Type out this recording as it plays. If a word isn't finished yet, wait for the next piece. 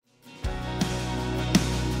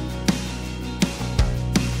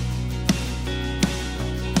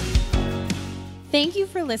Thank you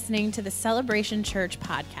for listening to the Celebration Church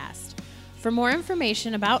podcast. For more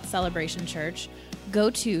information about Celebration Church, go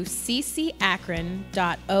to ccakron.org.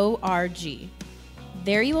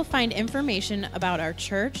 There you will find information about our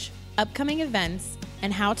church, upcoming events,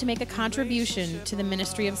 and how to make a contribution to the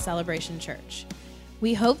ministry of Celebration Church.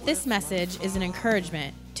 We hope this message is an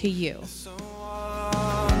encouragement to you.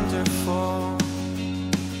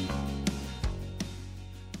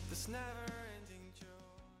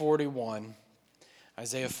 41,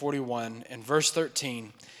 Isaiah 41 and verse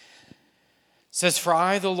 13 says, "For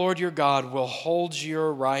I, the Lord your God, will hold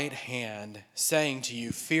your right hand, saying to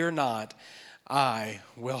you, fear not, I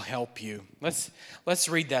will help you." Let's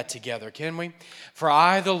read that together, can we? "For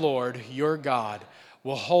I, the Lord your God,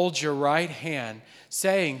 will hold your right hand,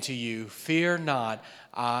 saying to you, fear not,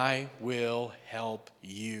 I will help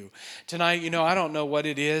you." Tonight, I don't know what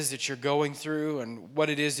it is that you're going through and what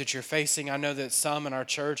it is that you're facing. I know that some in our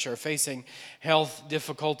church are facing health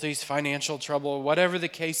difficulties, financial trouble, whatever the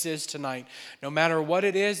case is tonight. No matter what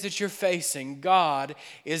it is that you're facing, God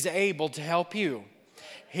is able to help you.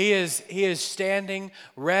 He is standing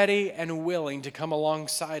ready and willing to come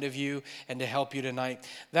alongside of you and to help you tonight.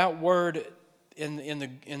 That word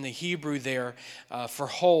in the Hebrew there for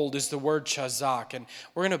hold is the word chazak, and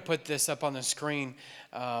we're going to put this up on the screen,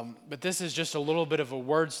 but this is just a little bit of a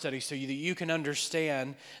word study so that you can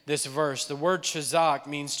understand this verse. The word chazak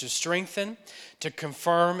means to strengthen, to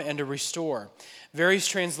confirm, and to restore. Various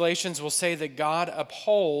translations will say that God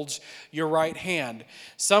upholds your right hand.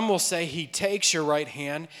 Some will say He takes your right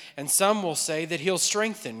hand, and some will say that He'll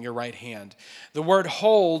strengthen your right hand. The word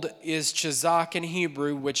hold is chazak in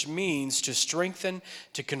Hebrew, which means to strengthen,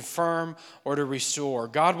 to confirm, or to restore.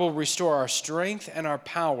 God will restore our strength and our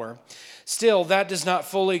power. Still, that does not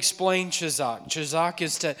fully explain chazak. Chazak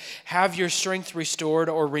is to have your strength restored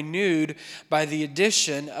or renewed by the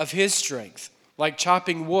addition of His strength. Like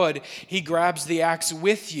chopping wood, He grabs the axe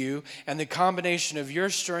with you, and the combination of your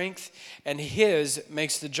strength and His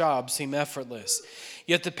makes the job seem effortless.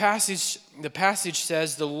 Yet the passage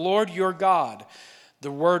says, "The Lord your God." The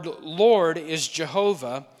word Lord is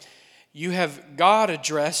Jehovah. You have God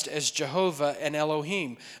addressed as Jehovah and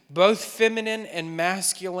Elohim. Both feminine and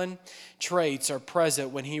masculine traits are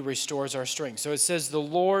present when He restores our strength. So it says, "The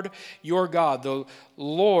Lord your God." The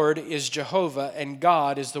Lord is Jehovah, and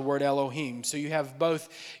God is the word Elohim. So you have both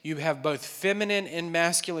feminine and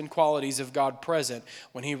masculine qualities of God present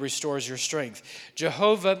when He restores your strength.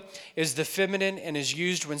 Jehovah is the feminine and is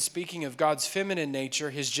used when speaking of God's feminine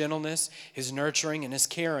nature, His gentleness, His nurturing, and His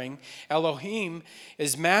caring. Elohim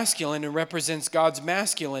is masculine and represents God's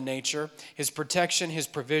masculine nature, His protection, His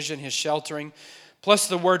provision, His sheltering. Plus,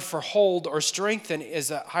 the word for hold or strengthen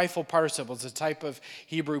is a hyphal participle. It's a type of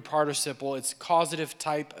Hebrew participle. It's a causative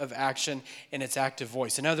type of action in its active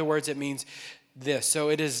voice. In other words, it means this. So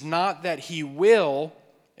it is not that He will,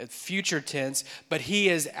 future tense, but He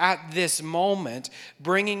is at this moment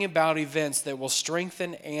bringing about events that will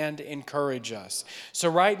strengthen and encourage us. So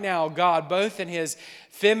right now, God, both in His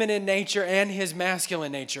feminine nature and His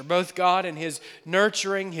masculine nature, both God in His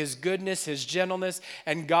nurturing, His goodness, His gentleness,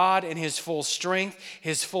 and God in His full strength,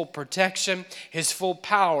 His full protection, His full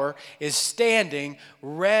power, is standing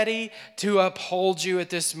ready to uphold you at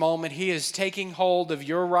this moment. He is taking hold of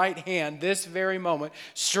your right hand this very moment,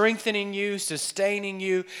 strengthening you, sustaining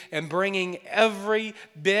you, and bringing every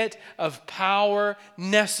bit of power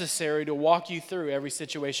necessary to walk you through every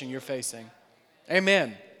situation you're facing.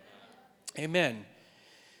 Amen. Amen.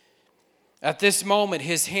 At this moment,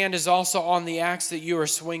 His hand is also on the axe that you are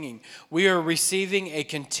swinging. We are receiving a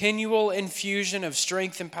continual infusion of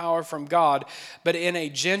strength and power from God, but in a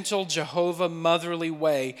gentle Jehovah motherly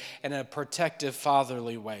way and a protective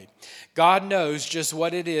fatherly way. God knows just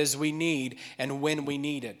what it is we need and when we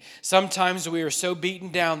need it. Sometimes we are so beaten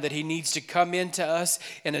down that He needs to come into us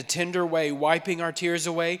in a tender way, wiping our tears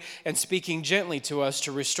away and speaking gently to us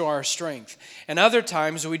to restore our strength. And other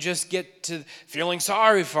times we just get to feeling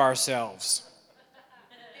sorry for ourselves.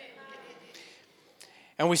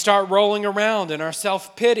 And we start rolling around in our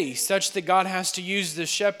self-pity such that God has to use the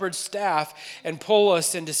shepherd's staff and pull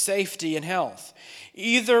us into safety and health.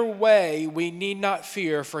 Either way, we need not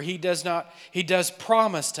fear, for He does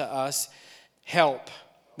promise to us help.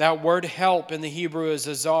 That word help in the Hebrew is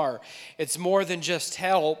azar. It's more than just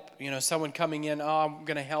help, someone coming in, I'm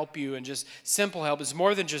going to help you, and just simple help. It's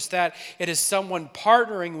more than just that. It is someone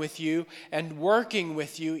partnering with you and working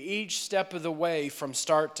with you each step of the way from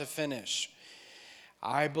start to finish.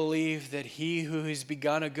 I believe that he who has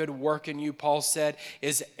begun a good work in you, Paul said,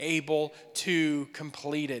 is able to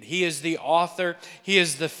complete it. He is the author. He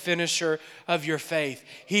is the finisher of your faith.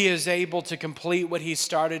 He is able to complete what he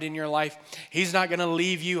started in your life. He's not going to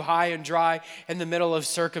leave you high and dry in the middle of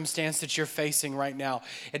circumstance that you're facing right now.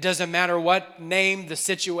 It doesn't matter what name the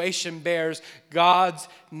situation bears. God's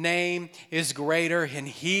name is greater, and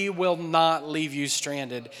he will not leave you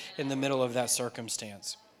stranded in the middle of that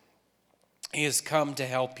circumstance. He has come to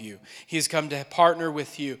help you. He's come to partner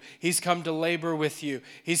with you. He's come to labor with you.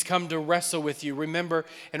 He's come to wrestle with you. Remember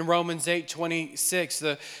in Romans 8:26,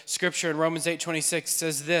 the scripture in Romans 8:26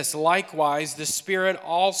 says this, likewise, the Spirit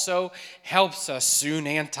also helps us. Soon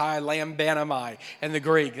anti-lambanamai in the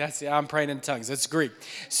Greek. I'm praying in tongues. That's Greek.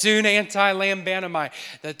 Soon anti-lambanamai.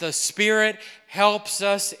 That the Spirit helps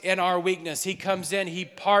us in our weakness. He comes in, he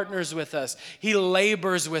partners with us, he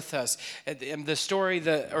labors with us. And the story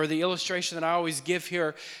or the illustration that I always give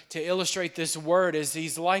here to illustrate this word is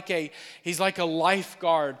he's like a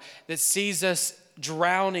lifeguard that sees us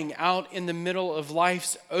drowning out in the middle of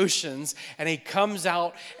life's oceans, and he comes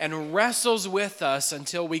out and wrestles with us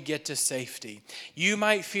until we get to safety. You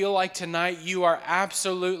might feel like tonight you are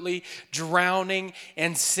absolutely drowning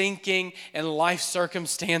and sinking in life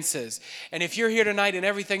circumstances. And if you're here tonight and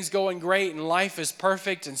everything's going great and life is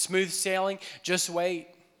perfect and smooth sailing, just wait.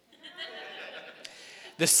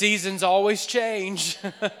 The seasons always change.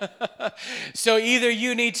 So either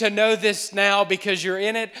you need to know this now because you're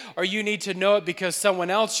in it, or you need to know it because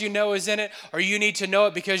someone else you know is in it, or you need to know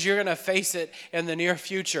it because you're going to face it in the near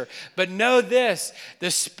future. But know this,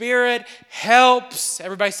 the Spirit helps,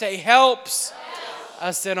 everybody say helps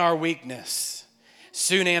us in our weakness.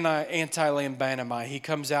 Soon anti-lambanamai, he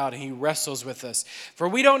comes out and he wrestles with us. For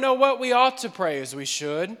we don't know what we ought to pray as we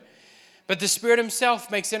should, but the Spirit himself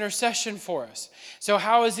makes intercession for us. So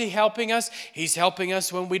how is he helping us? He's helping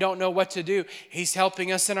us when we don't know what to do. He's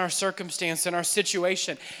helping us in our circumstance, in our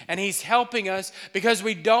situation. And he's helping us because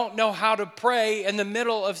we don't know how to pray in the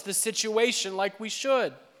middle of the situation like we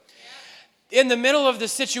should. In the middle of the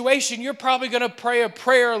situation, you're probably going to pray a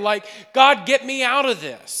prayer like, God, get me out of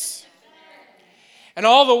this. And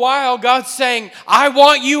all the while, God's saying, I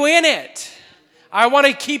want you in it. I want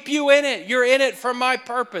to keep you in it. You're in it for my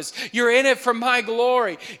purpose. You're in it for my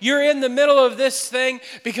glory. You're in the middle of this thing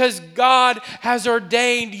because God has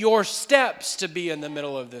ordained your steps to be in the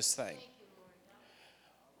middle of this thing.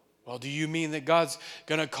 Well, do you mean that God's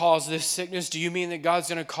going to cause this sickness? Do you mean that God's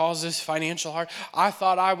going to cause this financial hardship? I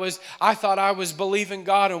thought I was believing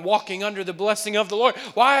God and walking under the blessing of the Lord.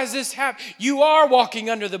 Why has this happened? You are walking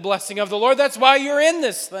under the blessing of the Lord. That's why you're in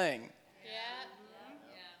this thing.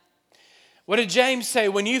 What did James say?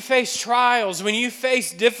 When you face trials, when you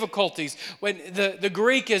face difficulties, when the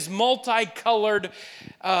Greek is multicolored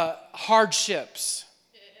hardships,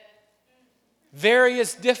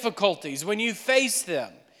 various difficulties, when you face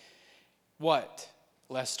them, what,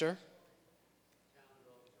 Lester?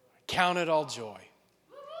 Count it all joy.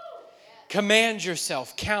 Command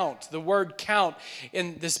yourself, count. The word count,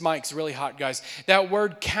 in this mic's really hot, guys. That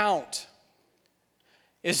word count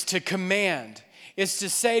is to command. It's to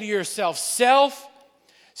say to yourself, self,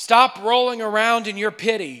 stop rolling around in your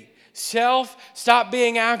pity. Self, stop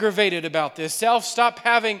being aggravated about this. Self, stop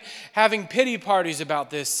having pity parties about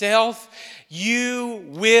this. Self, you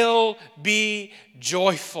will be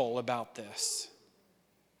joyful about this.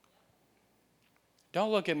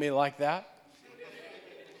 Don't look at me like that.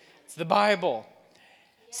 It's the Bible.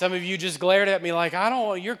 Some of you just glared at me like,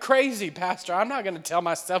 you're crazy, Pastor. I'm not going to tell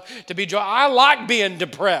myself to be joyful. I like being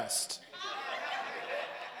depressed.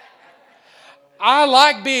 I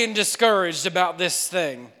like being discouraged about this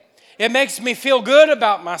thing. It makes me feel good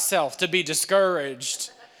about myself to be discouraged.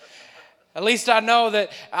 At least I know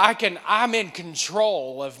that I'm in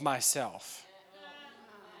control of myself.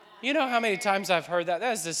 You know how many times I've heard that?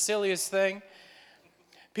 That's the silliest thing.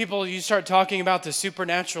 People, you start talking about the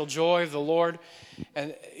supernatural joy of the Lord,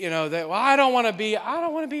 and I don't want to be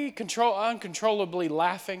uncontrollably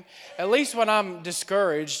laughing. At least when I'm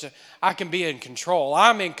discouraged, I can be in control.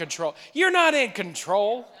 I'm in control. You're not in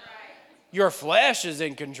control. Your flesh is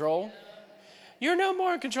in control. You're no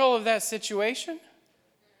more in control of that situation.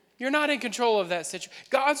 You're not in control of that situation.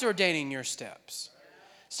 God's ordaining your steps.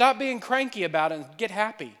 Stop being cranky about it and get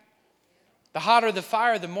happy. The hotter the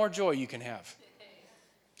fire, the more joy you can have.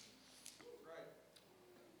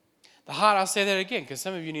 I'll say that again because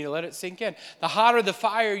some of you need to let it sink in. The hotter the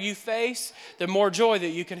fire you face, the more joy that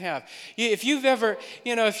you can have. If you ever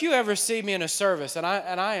see me in a service and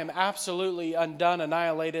I am absolutely undone,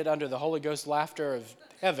 annihilated under the Holy Ghost laughter of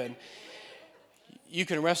heaven, you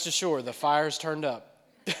can rest assured the fire's turned up.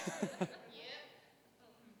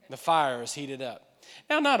 The fire is heated up.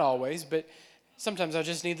 Now, not always, but sometimes I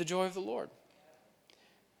just need the joy of the Lord.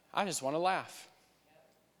 I just want to laugh.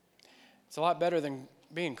 It's a lot better than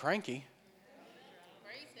being cranky.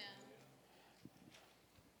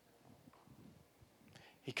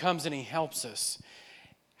 He comes and he helps us.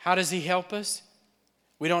 How does he help us?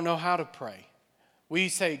 We don't know how to pray. We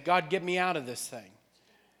say, God, get me out of this thing.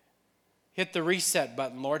 Hit the reset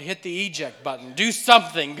button, Lord. Hit the eject button. Do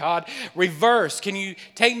something, God. Reverse. Can you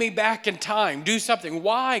take me back in time? Do something.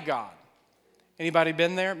 Why, God? Anybody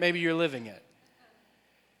been there? Maybe you're living it.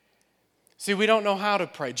 See, we don't know how to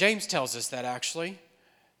pray. James tells us that, actually.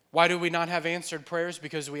 Why do we not have answered prayers?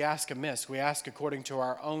 Because we ask amiss. We ask according to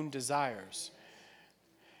our own desires.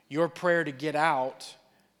 Your prayer to get out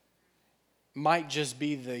might just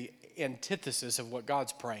be the antithesis of what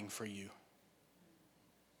God's praying for you.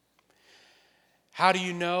 How do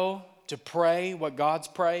you know to pray what God's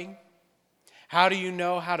praying? How do you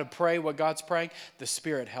know how to pray what God's praying? The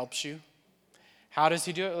Spirit helps you. How does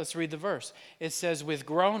he do it? Let's read the verse. It says, with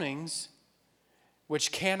groanings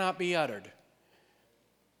which cannot be uttered.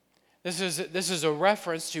 This is a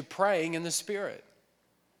reference to praying in the Spirit.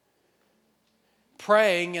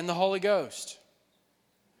 Praying in the Holy Ghost.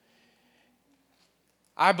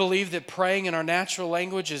 I believe that praying in our natural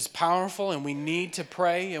language is powerful, and we need to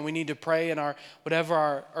pray, and we need to pray in our whatever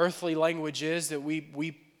our earthly language is, that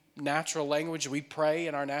we natural language, we pray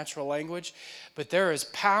in our natural language. But there is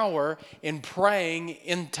power in praying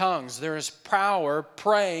in tongues. There is power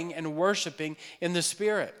praying and worshiping in the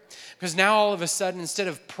Spirit. Because now all of a sudden, instead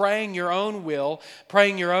of praying your own will,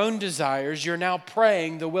 praying your own desires, you're now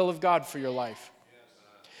praying the will of God for your life.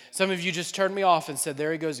 Some of you just turned me off and said,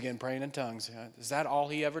 there he goes again, praying in tongues. Is that all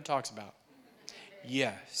he ever talks about?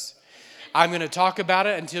 Yes. I'm going to talk about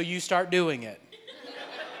it until you start doing it.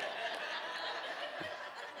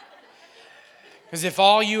 Because if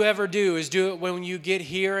all you ever do is do it when you get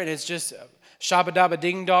here and it's just shabba-dabba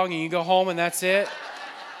ding-dong and you go home and that's it,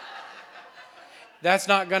 that's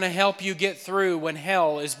not going to help you get through when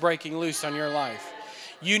hell is breaking loose on your life.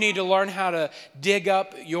 You need to learn how to dig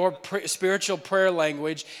up your spiritual prayer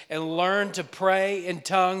language and learn to pray in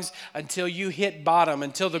tongues until you hit bottom,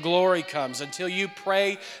 until the glory comes, until you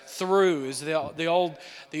pray through. As the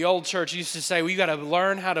old church used to say, well, you got to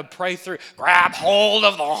learn how to pray through. Grab hold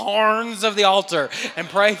of the horns of the altar and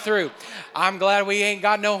pray through. I'm glad we ain't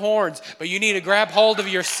got no horns, but you need to grab hold of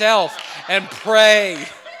yourself and pray.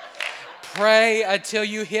 Pray until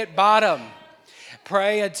you hit bottom.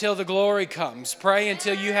 Pray until the glory comes. Pray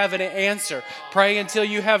until you have an answer. Pray until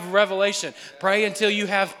you have revelation. Pray until you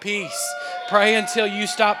have peace. Pray until you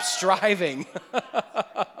stop striving.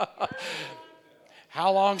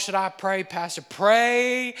 How long should I pray, Pastor?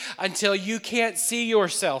 Pray until you can't see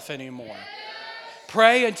yourself anymore.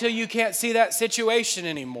 Pray until you can't see that situation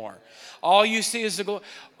anymore. All you see is the glory.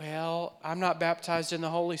 Well, I'm not baptized in the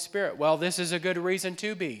Holy Spirit. Well, this is a good reason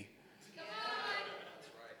to be.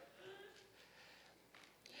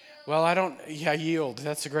 Well, yield.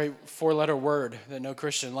 That's a great 4-letter word that no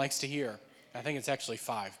Christian likes to hear. I think it's actually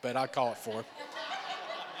 5, but I call it 4.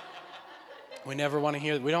 We don't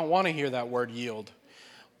want to hear that word yield.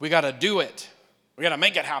 We got to do it. We got to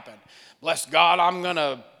make it happen. Bless God, I'm going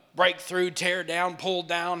to break through, tear down, pull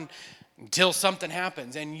down until something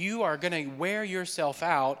happens. And you are going to wear yourself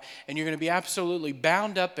out, and you're going to be absolutely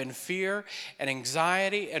bound up in fear and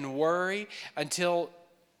anxiety and worry until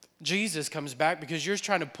Jesus comes back, because you're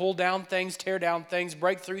trying to pull down things, tear down things,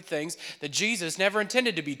 break through things that Jesus never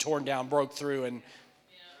intended to be torn down, broke through. And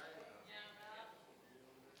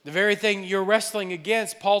the very thing you're wrestling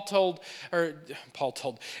against,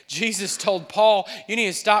 Jesus told Paul, you need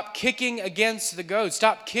to stop kicking against the goads.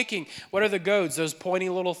 Stop kicking. What are the goads? Those pointy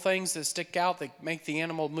little things that stick out that make the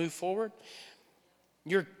animal move forward?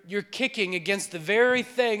 You're kicking against the very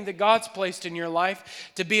thing that God's placed in your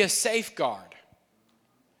life to be a safeguard.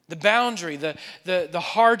 The boundary, the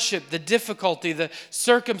hardship, the difficulty, the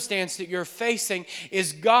circumstance that you're facing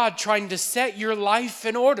is God trying to set your life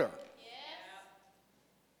in order.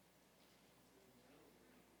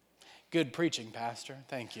 Good preaching, Pastor.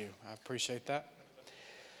 Thank you. I appreciate that.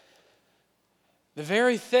 The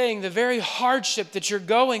very hardship that you're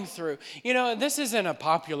going through. This isn't a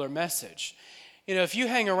popular message. If you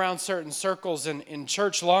hang around certain circles in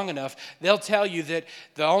church long enough, they'll tell you that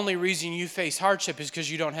the only reason you face hardship is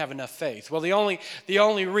because you don't have enough faith. Well, the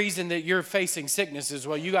only reason that you're facing sickness is,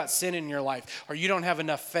 well, you got sin in your life, or you don't have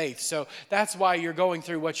enough faith. So that's why you're going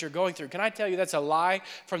through what you're going through. Can I tell you that's a lie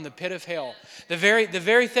from the pit of hell? The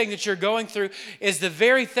very thing that you're going through is the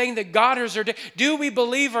very thing that God has ordained. Do we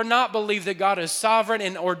believe or not believe that God is sovereign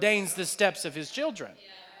and ordains the steps of his children?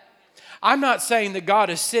 I'm not saying that God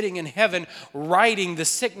is sitting in heaven writing the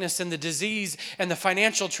sickness and the disease and the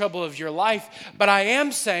financial trouble of your life, but I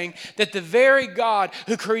am saying that the very God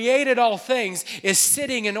who created all things is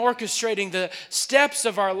sitting and orchestrating the steps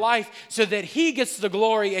of our life so that He gets the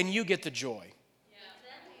glory and you get the joy.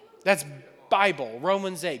 That's Bible,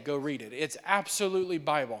 Romans 8, go read it. It's absolutely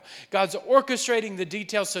Bible. God's orchestrating the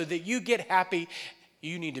details so that you get happy.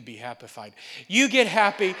 You need to be happified. You get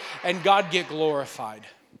happy and God get glorified.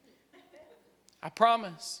 I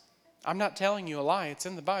promise. I'm not telling you a lie. It's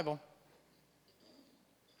in the Bible.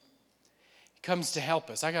 He comes to help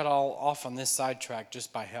us. I got all off on this sidetrack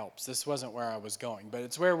just by helps. This wasn't where I was going, but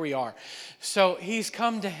it's where we are. So He's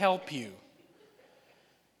come to help you.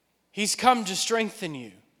 He's come to strengthen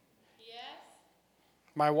you.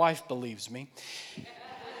 My wife believes me.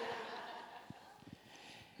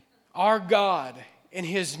 Our God, in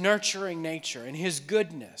His nurturing nature, in His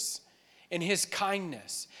goodness, in His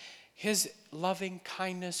kindness, His loving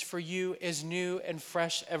kindness for you is new and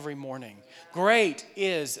fresh every morning. Great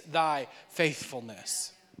is thy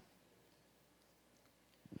faithfulness.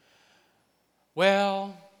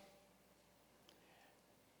 Well,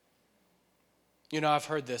 I've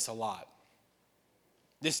heard this a lot.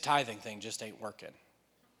 This tithing thing just ain't working.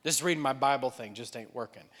 This reading my Bible thing just ain't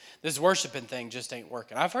working. This worshiping thing just ain't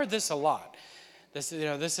working. I've heard this a lot. This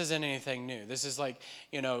isn't anything new. This is like,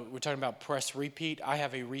 we're talking about press repeat. I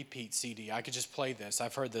have a repeat CD. I could just play this.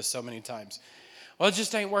 I've heard this so many times. Well, it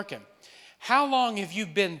just ain't working. How long have you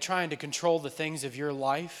been trying to control the things of your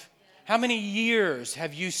life? How many years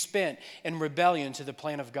have you spent in rebellion to the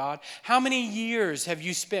plan of God? How many years have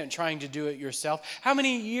you spent trying to do it yourself? How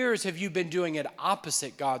many years have you been doing it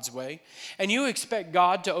opposite God's way? And you expect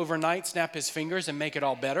God to overnight snap His fingers and make it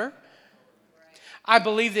all better? I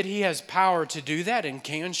believe that He has power to do that and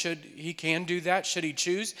He can do that should He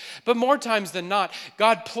choose. But more times than not,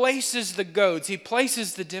 God places the goads. He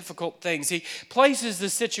places the difficult things. He places the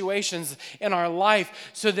situations in our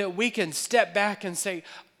life so that we can step back and say,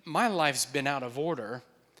 my life's been out of order.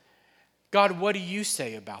 God, what do you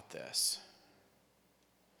say about this?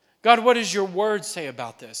 God, what does your word say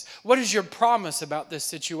about this? What is your promise about this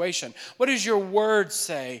situation? What does your word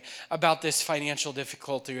say about this financial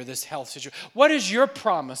difficulty or this health situation? What is your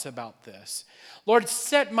promise about this? Lord,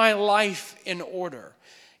 set my life in order.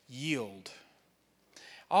 Yield.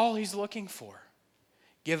 All He's looking for.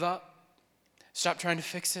 Give up. Stop trying to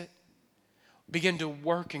fix it. Begin to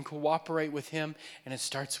work and cooperate with Him, and it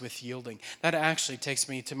starts with yielding. That actually takes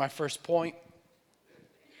me to my first point.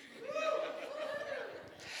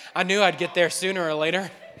 I knew I'd get there sooner or later.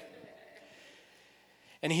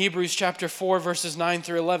 In Hebrews chapter 4, verses 9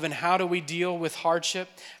 through 11, how do we deal with hardship?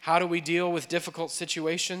 How do we deal with difficult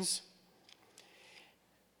situations?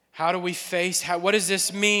 How do we face, what does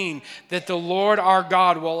this mean? That the Lord our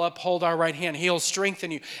God will uphold our right hand. He'll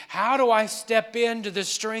strengthen you. How do I step into the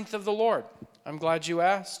strength of the Lord? I'm glad you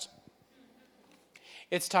asked.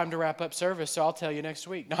 It's time to wrap up service, so I'll tell you next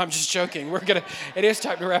week. No, I'm just joking. It is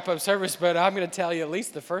time to wrap up service, but I'm going to tell you at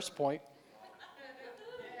least the first point.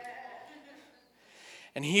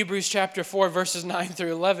 In Hebrews chapter 4, verses 9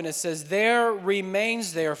 through 11, it says, there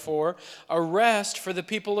remains, therefore, a rest for the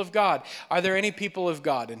people of God. Are there any people of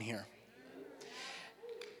God in here?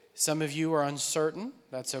 Some of you are uncertain.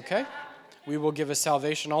 That's okay. We will give a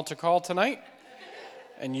salvation altar call tonight,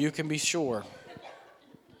 and you can be sure.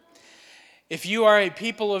 If you are a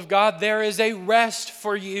people of God, there is a rest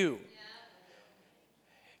for you.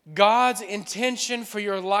 God's intention for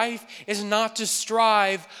your life is not to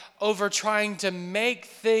strive over trying to make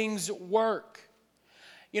things work.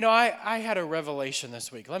 I had a revelation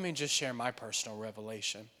this week. Let me just share my personal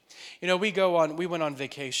revelation. We went on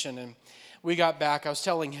vacation and we got back. I was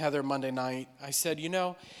telling Heather Monday night, I said,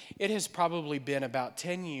 it has probably been about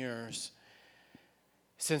 10 years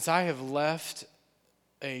since I have left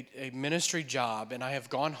a ministry job and I have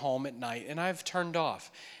gone home at night and I've turned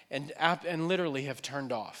off and literally have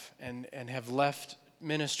turned off and have left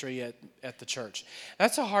ministry at the church.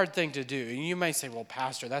 That's a hard thing to do. And you may say, well,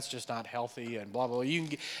 Pastor, that's just not healthy and blah, blah, blah.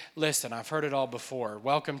 Listen, I've heard it all before.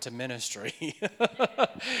 Welcome to ministry.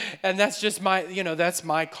 And that's just that's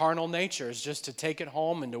my carnal nature, is just to take it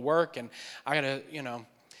home and to work. And I got to,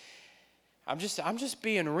 I'm just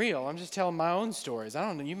being real. I'm just telling my own stories. I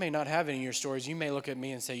don't know. You may not have any of your stories. You may look at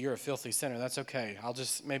me and say, you're a filthy sinner. That's okay.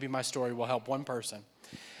 Maybe my story will help one person.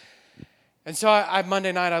 And so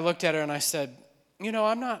Monday night I looked at her and I said,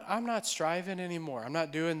 I'm not striving anymore. I'm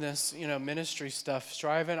not doing this, ministry stuff,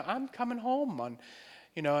 striving. I'm coming home on,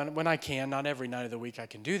 and when I can, not every night of the week I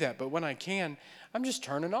can do that, but when I can, I'm just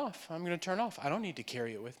turning off. I'm going to turn off. I don't need to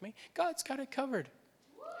carry it with me. God's got it covered.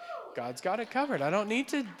 God's got it covered. I don't need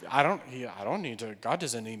to, God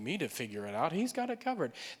doesn't need me to figure it out. He's got it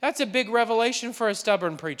covered. That's a big revelation for a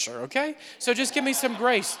stubborn preacher, okay? So just give me some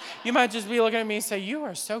grace. You might just be looking at me and say, you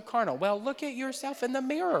are so carnal. Well, look at yourself in the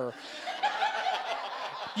mirror.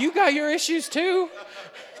 You got your issues too.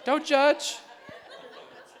 Don't judge.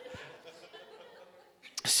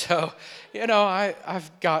 So, I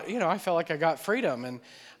felt like I got freedom, and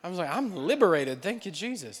I was like, I'm liberated. Thank you,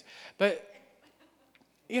 Jesus. But,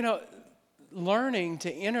 learning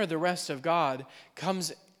to enter the rest of God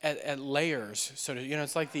comes at layers. So,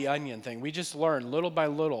 it's like the onion thing. We just learn little by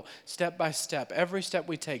little, step by step. Every step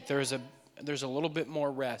we take, there's a little bit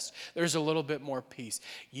more rest. There's a little bit more peace.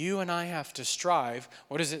 You and I have to strive.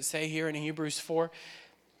 What does it say here in Hebrews 4?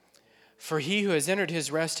 For he who has entered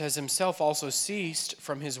his rest has himself also ceased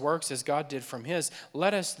from his works as God did from his.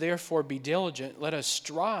 Let us therefore be diligent. Let us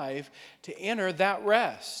strive to enter that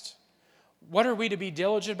rest. What are we to be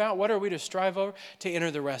diligent about? What are we to strive over? To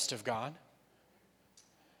enter the rest of God.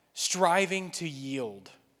 Striving to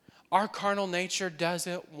yield. Our carnal nature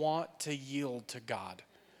doesn't want to yield to God.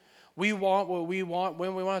 We want what we want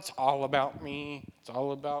when we want. It's all about me. It's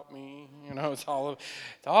all about me. It's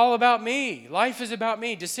all about me. Life is about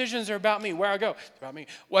me. Decisions are about me. Where I go, it's about me.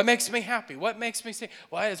 What makes me happy? What makes me sing?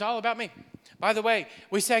 Well, it's all about me. By the way,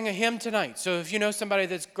 we sang a hymn tonight. So if you know somebody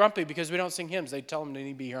that's grumpy because we don't sing hymns, they tell them they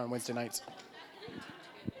need to be here on Wednesday nights.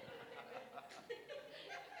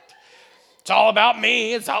 It's all about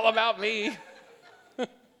me. It's all about me.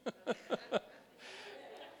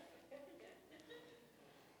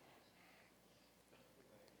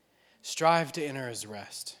 Strive to enter his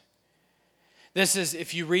rest. This is,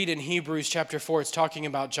 if you read in Hebrews chapter 4, it's talking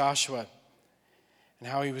about Joshua and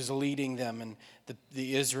how he was leading them and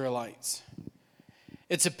the Israelites.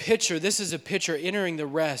 It's a picture, this is a picture, entering the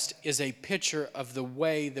rest is a picture of the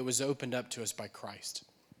way that was opened up to us by Christ.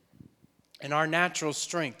 And our natural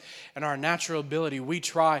strength and our natural ability, we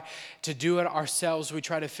try to do it ourselves. We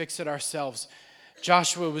try to fix it ourselves.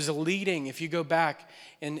 Joshua was leading, if you go back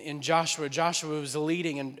in Joshua was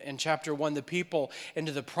leading in chapter 1, the people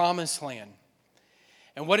into the promised land.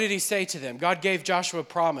 And what did he say to them? God gave Joshua a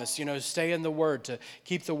promise, stay in the word, to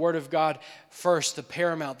keep the word of God first, the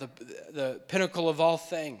paramount, the pinnacle of all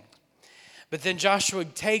things. But then Joshua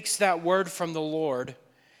takes that word from the Lord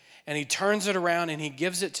and he turns it around and he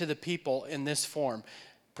gives it to the people in this form.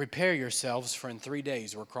 Prepare yourselves, for in 3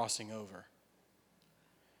 days we're crossing over.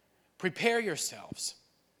 Prepare yourselves.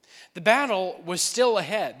 The battle was still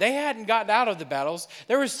ahead. They hadn't gotten out of the battles.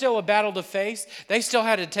 There was still a battle to face. They still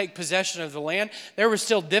had to take possession of the land. There were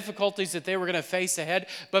still difficulties that they were going to face ahead.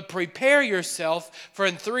 But prepare yourself, for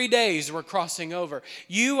in 3 days we're crossing over.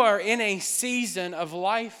 You are in a season of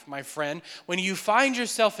life, my friend. When you find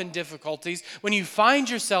yourself in difficulties, when you find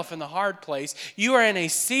yourself in the hard place, you are in a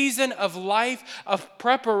season of life of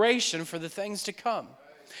preparation for the things to come.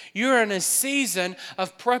 You're in a season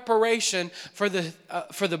of preparation for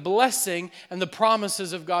the blessing and the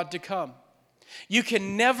promises of God to come. You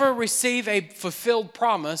can never receive a fulfilled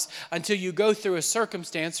promise until you go through a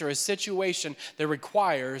circumstance or a situation that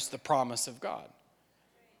requires the promise of God.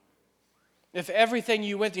 If everything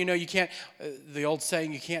you went through, you can't, the old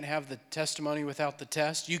saying, you can't have the testimony without the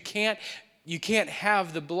test. You can't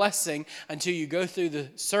have the blessing until you go through the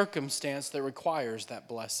circumstance that requires that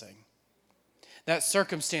blessing. That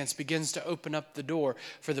circumstance begins to open up the door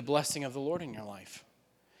for the blessing of the Lord in your life.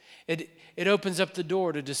 It opens up the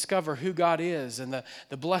door to discover who God is and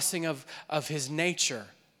the blessing of his nature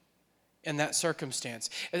in that circumstance.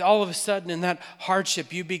 And all of a sudden in that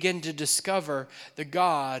hardship, you begin to discover the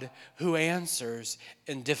God who answers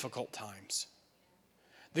in difficult times.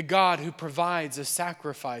 The God who provides a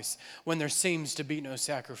sacrifice when there seems to be no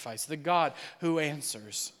sacrifice. The God who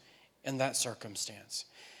answers in that circumstance.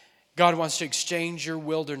 God wants to exchange your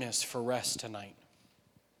wilderness for rest tonight.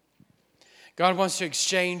 God wants to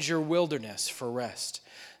exchange your wilderness for rest.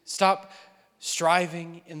 Stop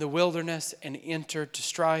striving in the wilderness and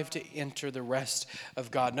strive to enter the rest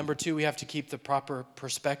of God. Number 2, we have to keep the proper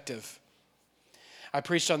perspective. I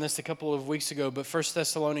preached on this a couple of weeks ago, but 1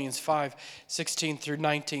 Thessalonians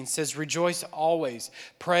 5:16-19 says, rejoice always,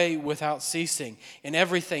 pray without ceasing. In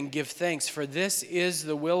everything give thanks, for this is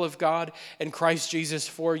the will of God and Christ Jesus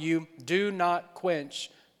for you. Do not quench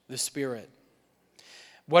the Spirit.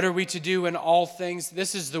 What are we to do in all things?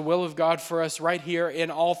 This is the will of God for us right here in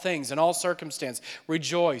all things, in all circumstance.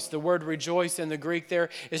 Rejoice. The word rejoice in the Greek there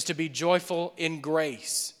is to be joyful in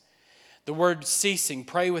grace. The word ceasing,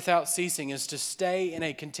 pray without ceasing, is to stay in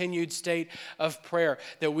a continued state of prayer,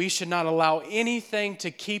 that we should not allow anything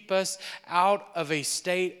to keep us out of a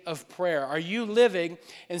state of prayer. Are you living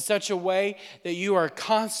in such a way that you are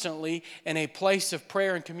constantly in a place of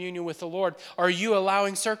prayer and communion with the Lord? Or are you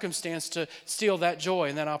allowing circumstance to steal that joy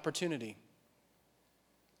and that opportunity?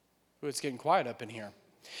 Ooh, it's getting quiet up in here.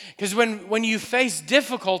 Because when you face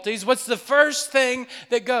difficulties, what's the first thing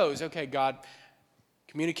that goes? Okay, God,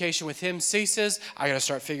 communication with him ceases. I got to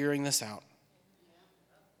start figuring this out.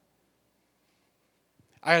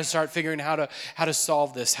 I got to start figuring how to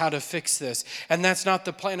solve this, how to fix this. And that's not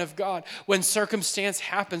the plan of God. When circumstance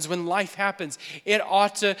happens, when life happens, it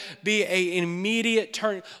ought to be an immediate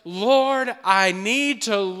turn. Lord, I need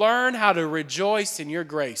to learn how to rejoice in your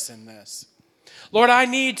grace in this. Lord, I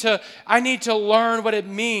need to learn what it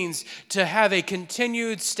means to have a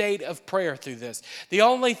continued state of prayer through this. The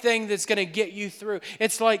only thing that's going to get you through,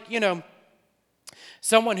 it's like,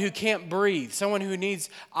 someone who can't breathe, someone who needs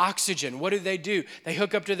oxygen. What do? They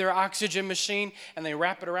hook up to their oxygen machine and they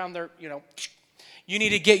wrap it around their, You need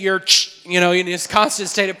to get your, in this constant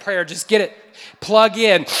state of prayer. Just get it, plug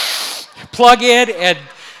in and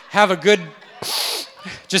have a good,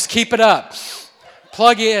 just keep it up.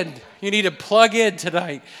 Plug in. You need to plug in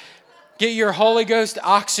tonight. Get your Holy Ghost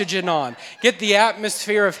oxygen on. Get the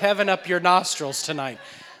atmosphere of heaven up your nostrils tonight.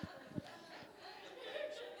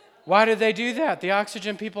 Why do they do that? The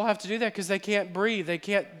oxygen people have to do that because they can't breathe. They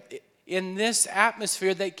can't, in this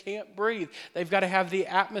atmosphere, they can't breathe. They've got to have the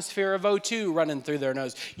atmosphere of O2 running through their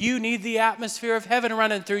nose. You need the atmosphere of heaven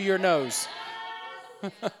running through your nose.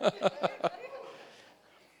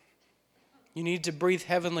 You need to breathe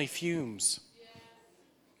heavenly fumes.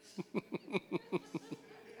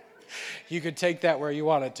 You could take that where you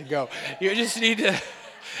want it to go. You just need to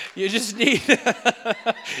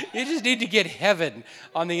get heaven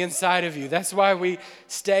on the inside of you. That's why we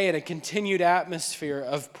stay in a continued atmosphere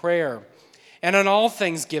of prayer. And in all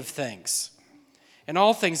things give thanks. In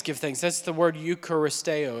all things give thanks. That's the word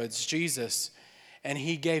Eucharisteo. It's Jesus. And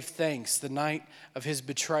he gave thanks. The night of his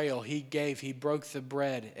betrayal, he broke the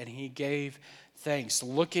bread and he gave thanks,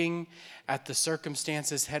 looking at the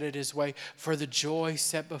circumstances headed his way for the joy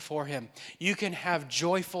set before him. You can have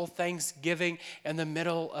joyful thanksgiving in the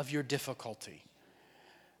middle of your difficulty,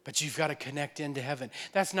 but you've got to connect into heaven.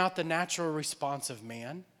 That's not the natural response of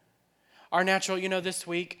man. Our natural, this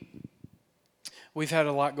week, we've had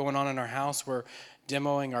a lot going on in our house. We're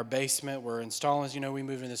demoing our basement. We're installing, we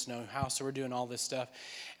moved in this new house, so we're doing all this stuff.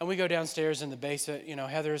 And we go downstairs in the basement.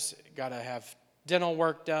 Heather's got to have dental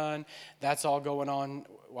work done. That's all going on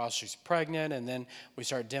while she's pregnant. And then we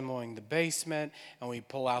start demoing the basement and we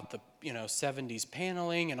pull out the 70s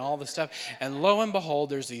paneling and all the stuff. And lo and behold,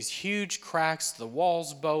 there's these huge cracks, the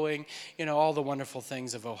walls bowing, all the wonderful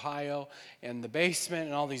things of Ohio and the basement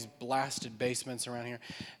and all these blasted basements around here.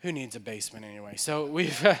 Who needs a basement anyway? So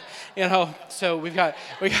we've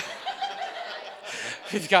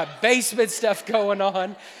got basement stuff going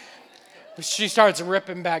on. She starts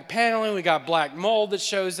ripping back paneling. We got black mold that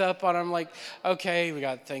shows up on them. Like, okay, we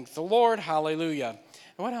got thank the Lord, hallelujah.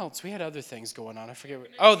 And what else? We had other things going on. I forget.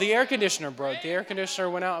 The air conditioner broke. The air conditioner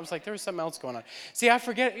went out. I was like, there was something else going on. See, I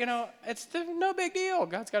forget, it's no big deal.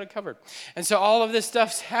 God's got it covered. And so all of this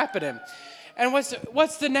stuff's happening. And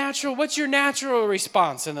what's your natural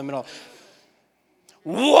response in the middle?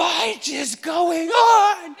 What is going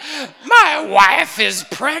on? My wife is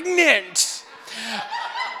pregnant.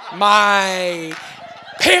 My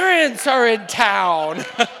parents are in town.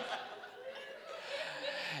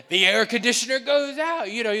 The air conditioner goes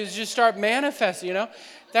out. You just start manifesting,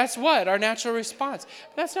 That's what? Our natural response.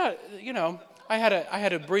 That's not, I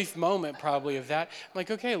had a brief moment probably of that. I'm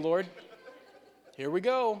like, okay, Lord, here we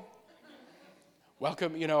go.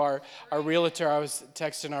 Welcome, our realtor. I was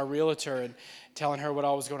texting our realtor and telling her what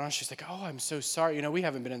all was going on. She's like, oh, I'm so sorry. We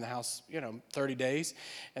haven't been in the house, 30 days.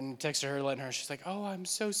 And texted her, letting her, she's like, oh, I'm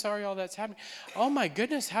so sorry all that's happening. Oh, my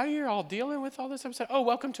goodness, how are you all dealing with all this? I'm saying, oh,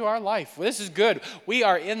 welcome to our life. Well, this is good. We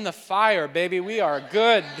are in the fire, baby. We are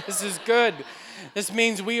good. This is good. This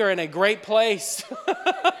means we are in a great place.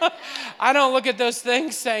 I don't look at those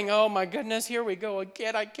things saying, oh, my goodness, here we go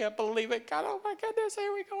again. I can't believe it. God, oh, my goodness,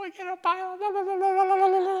 here we go again.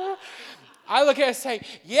 I look at it and say,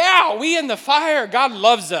 yeah, we in the fire. God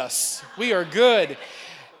loves us. We are good.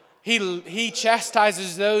 He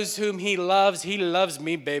chastises those whom he loves. He loves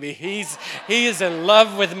me, baby. He is in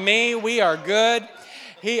love with me. We are good.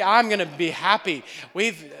 I'm going to be happy.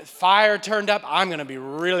 Fire turned up. I'm going to be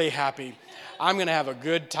really happy. I'm going to have a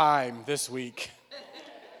good time this week.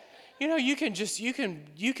 You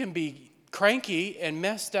can be cranky and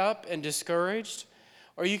messed up and discouraged,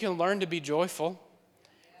 Or you can learn to be joyful.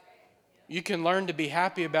 You can learn to be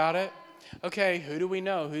happy about it. Okay, who do we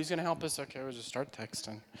know? Who's going to help us? Okay, we'll just start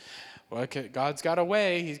texting. Well, okay, God's got a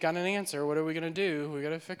way. He's got an answer. What are we going to do? We got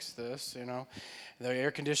to fix this, you know. The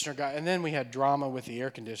air conditioner guy. And then we had drama with the air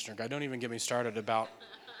conditioner guy. Don't even get me started about,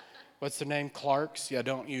 what's the name? Clark's? Yeah,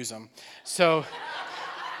 don't use them. So,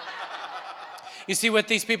 you see, what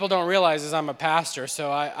these people don't realize is I'm a pastor,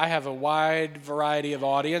 so I have a wide variety of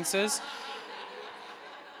audiences.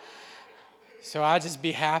 So I just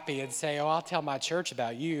be happy and say, oh, I'll tell my church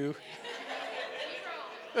about you.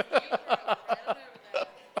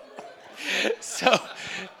 So,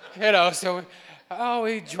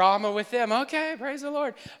 we drama with them. Okay, praise the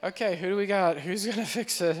Lord. Okay, who do we got? Who's going to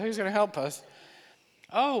fix this? Who's going to help us?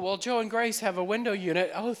 Oh, well, Joe and Grace have a window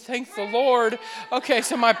unit. Oh, thank the Lord. Okay,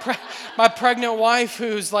 so my pregnant wife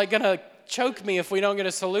who's like going to choke me if we don't get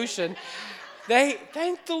a solution,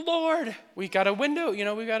 thank the Lord. We got a window,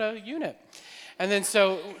 we got a unit. And then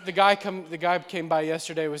so the guy came by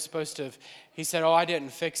yesterday, he said, oh, I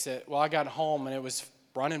didn't fix it. Well, I got home and it was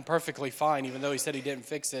running perfectly fine, even though he said he didn't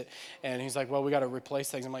fix it. And he's like, well, we got to replace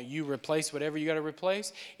things. I'm like, you replace whatever you got to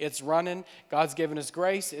replace. It's running. God's given us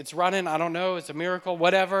grace. It's running. I don't know. It's a miracle.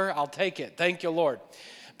 Whatever. I'll take it. Thank you, Lord.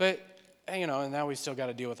 But, and now we still got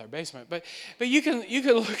to deal with our basement. But you can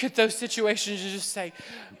look at those situations and just say,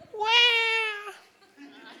 wow.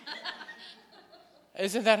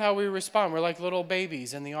 Isn't that how we respond? We're like little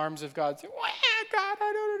babies in the arms of God. Say, wow, God,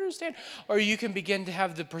 I don't understand. Or you can begin to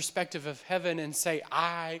have the perspective of heaven and say,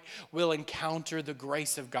 I will encounter the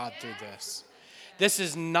grace of God through this. This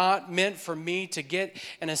is not meant for me to get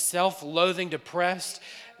in a self-loathing, depressed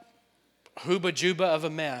hooba-juba of a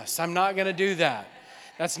mess. I'm not going to do that.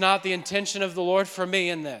 That's not the intention of the Lord for me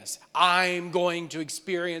in this. I'm going to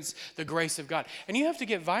experience the grace of God. And you have to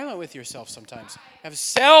get violent with yourself sometimes. Have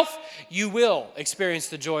self, you will experience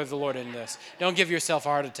the joy of the Lord in this. Don't give yourself a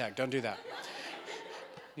heart attack. Don't do that.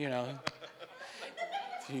 You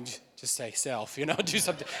just say self, do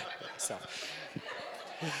something. Self.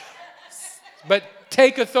 But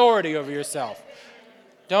take authority over yourself.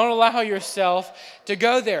 Don't allow yourself to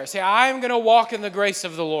go there. Say, I'm going to walk in the grace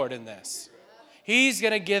of the Lord in this. He's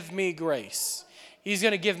going to give me grace. He's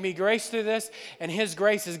going to give me grace through this, and His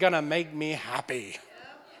grace is going to make me happy.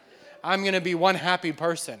 I'm going to be one happy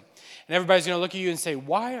person. And everybody's going to look at you and say,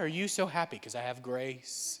 why are you so happy? Because I have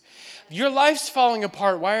grace. Your life's falling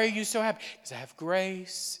apart. Why are you so happy? Because I have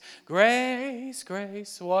grace. Grace,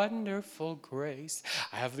 grace, wonderful grace.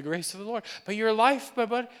 I have the grace of the Lord. But your life,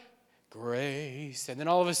 but grace. And then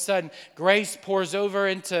all of a sudden, grace pours over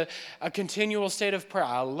into a continual state of prayer.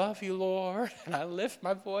 I love you, Lord, and I lift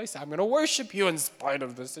my voice. I'm going to worship you in spite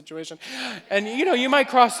of the situation. And, you might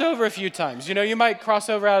cross over a few times. You might cross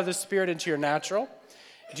over out of the spirit into your natural,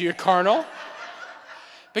 into your carnal.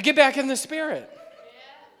 But get back in the spirit.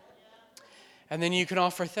 And then you can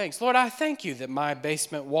offer thanks. Lord, I thank you that my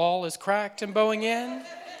basement wall is cracked and bowing in.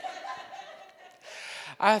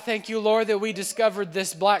 I thank you, Lord, that we discovered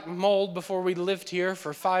this black mold before we lived here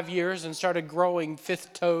for 5 years and started growing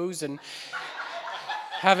fifth toes and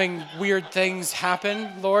having weird things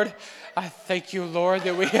happen. Lord, I thank you, Lord,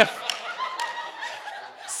 that we have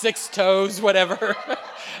 6 toes, whatever.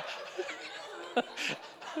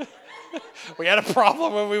 We had a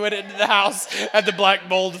problem when we went into the house and the black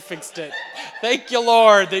mold fixed it. Thank you,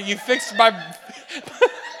 Lord, that you fixed my...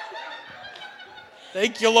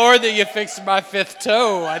 Thank you, Lord, that you fixed my 5th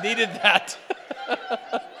toe. I needed that.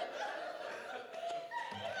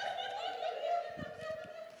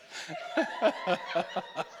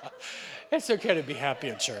 It's okay to be happy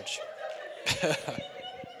in church.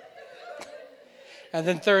 And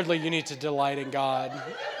then thirdly, you need to delight in God.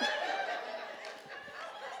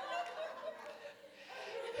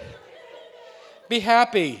 Be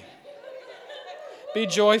happy. Be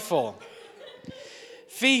joyful.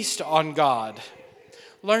 Feast on God.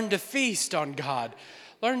 Learn to feast on God.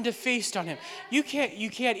 Learn to feast on Him. You can't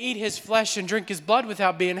eat His flesh and drink His blood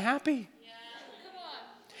without being happy.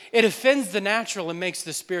 It offends the natural and makes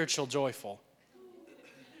the spiritual joyful.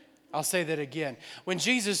 I'll say that again. When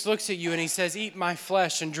Jesus looks at you and He says, eat my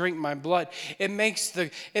flesh and drink my blood, it makes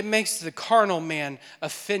the carnal man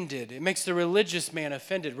offended. It makes the religious man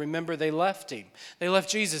offended. Remember, they left Him. They left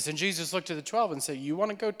Jesus, and Jesus looked at the 12 and said, you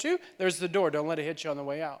want to go too? There's the door. Don't let it hit you on the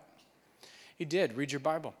way out. He did. Read your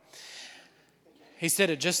Bible. He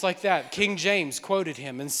said it just like that. King James quoted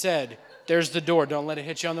him and said, there's the door. Don't let it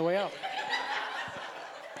hit you on the way out.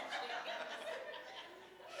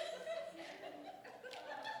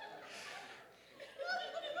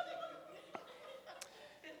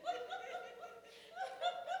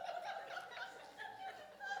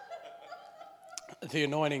 The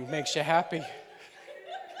anointing makes you happy.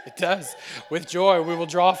 It does. With joy, we will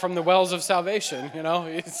draw from the wells of salvation.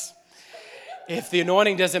 If the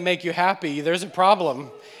anointing doesn't make you happy, there's a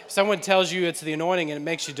problem. If someone tells you it's the anointing and it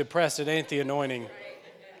makes you depressed, it ain't the anointing.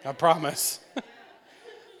 I promise.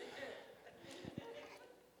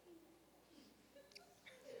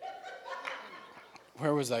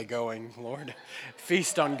 Where was I going, Lord?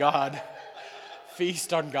 Feast on God.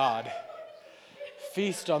 Feast on God.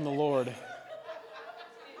 Feast on the Lord.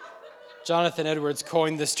 Jonathan Edwards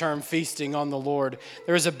coined this term, feasting on the Lord.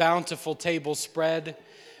 There is a bountiful table spread.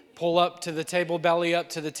 Pull up to the table, belly up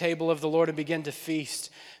to the table of the Lord and begin to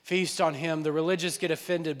feast. Feast on Him. The religious get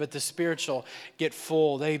offended, but the spiritual get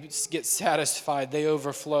full. They get satisfied. They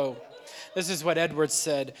overflow. This is what Edwards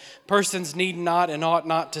said. Persons need not and ought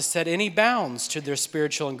not to set any bounds to their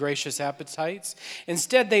spiritual and gracious appetites.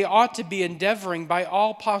 Instead, they ought to be endeavoring by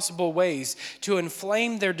all possible ways to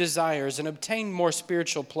inflame their desires and obtain more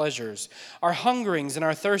spiritual pleasures. Our hungerings and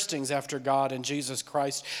our thirstings after God and Jesus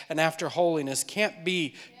Christ and after holiness can't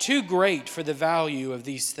be too great for the value of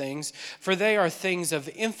these things, for they are things of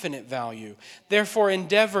infinite value. Therefore,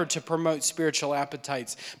 endeavor to promote spiritual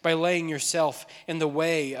appetites by laying yourself in the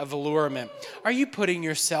way of allurement. Are you putting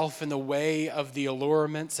yourself in the way of the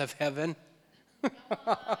allurements of heaven?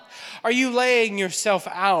 Are you laying yourself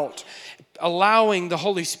out, allowing the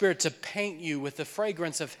Holy Spirit to paint you with the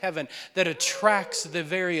fragrance of heaven that attracts the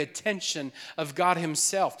very attention of God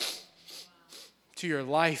Himself to your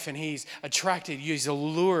life, and He's attracted you, He's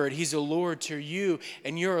allured to you,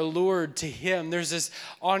 and you're allured to Him. There's this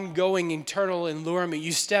ongoing eternal allurement.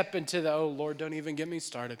 You step into oh Lord, don't even get me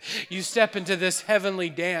started. You step into this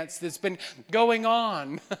heavenly dance that's been going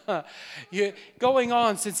on, going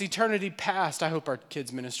on since eternity past. I hope our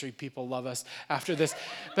kids ministry people love us after this,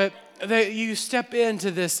 but you step into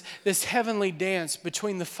this heavenly dance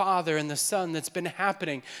between the Father and the Son that's been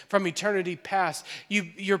happening from eternity past.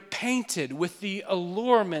 You're painted with the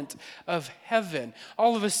allurement of heaven.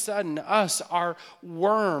 All of a sudden, our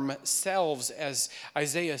worm selves, as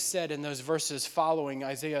Isaiah said in those verses following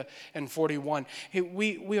Isaiah and 41,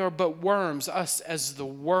 we are but worms, us as the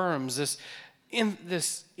worms,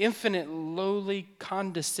 this infinite, lowly,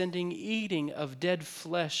 condescending eating of dead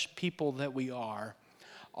flesh people that we are.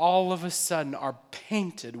 All of a sudden are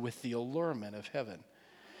painted with the allurement of heaven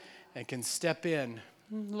and can step in.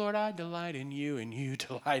 Lord, I delight in you and you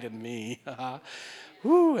delight in me.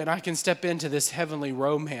 And I can step into this heavenly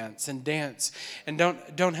romance and dance and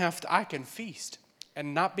don't have to, I can feast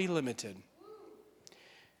and not be limited.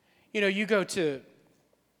 You go to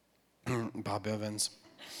Bob Evans.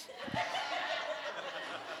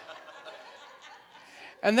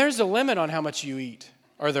 And there's a limit on how much you eat,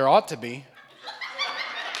 or there ought to be.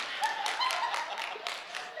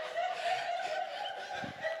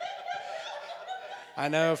 I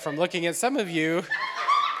know from looking at some of you,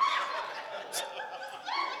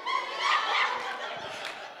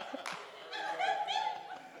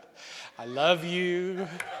 I love you.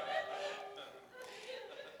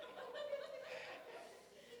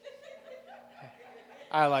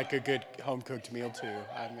 I like a good home-cooked meal too.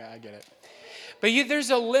 I get it. But there's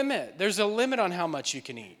a limit. There's a limit on how much you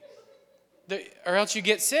can eat, or else you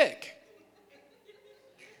get sick.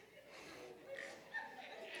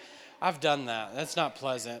 I've done that. That's not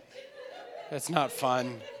pleasant. That's not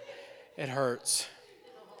fun. It hurts.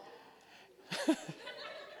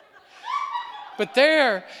 But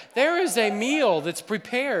there is a meal that's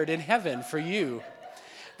prepared in heaven for you.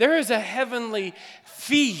 There is a heavenly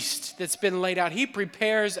feast that's been laid out. He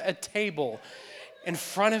prepares a table in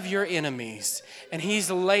front of your enemies, and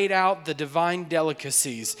He's laid out the divine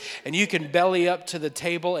delicacies, and you can belly up to the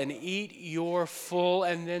table and eat your full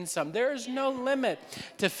and then some. There is no limit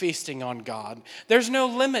to feasting on God. There's no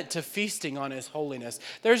limit to feasting on His holiness.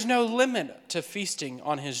 There's no limit to feasting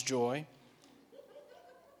on His joy.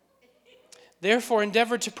 Therefore,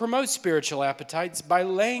 endeavor to promote spiritual appetites by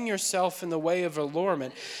laying yourself in the way of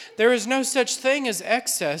allurement. There is no such thing as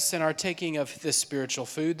excess in our taking of this spiritual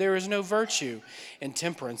food. There is no virtue in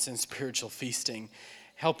temperance and spiritual feasting.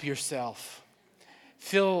 Help yourself.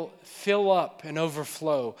 Fill up and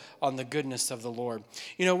overflow on the goodness of the Lord.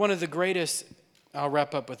 One of the greatest, I'll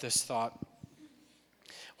wrap up with this thought.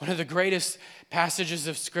 One of the greatest passages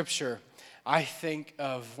of Scripture I think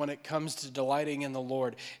of when it comes to delighting in the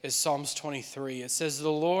Lord is Psalms 23. It says, "The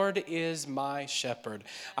Lord is my shepherd,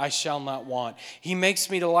 I shall not want. He makes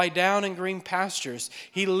me to lie down in green pastures.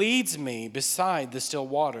 He leads me beside the still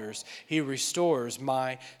waters. He restores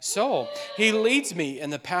my soul. He leads me in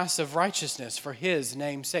the paths of righteousness for His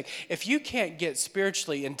name's sake." If you can't get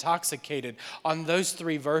spiritually intoxicated on those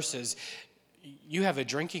three verses, you have a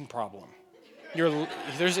drinking problem.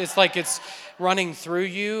 It's like it's running through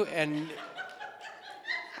you, and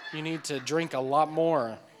you need to drink a lot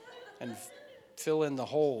more and fill in the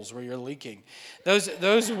holes where you're leaking.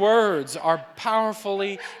 Those words are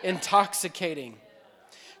powerfully intoxicating.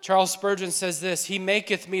 Charles Spurgeon says this: He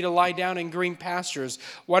maketh me to lie down in green pastures.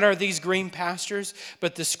 What are these green pastures?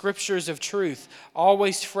 But the scriptures of truth,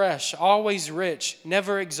 always fresh, always rich,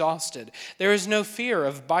 never exhausted. There is no fear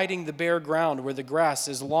of biting the bare ground where the grass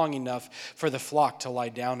is long enough for the flock to lie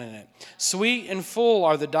down in it. Sweet and full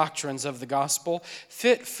are the doctrines of the gospel,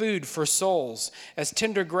 fit food for souls, as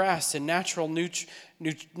tender grass and natural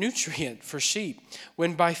nutrient for sheep.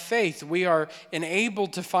 When by faith we are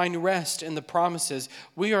enabled to find rest in the promises,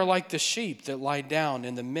 we are like the sheep that lie down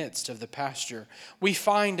in the midst of the pasture. We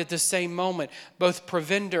find at the same moment both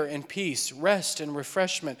provender and peace, rest and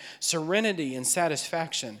refreshment, serenity and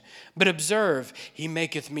satisfaction. But observe, he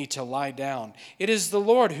maketh me to lie down. It is the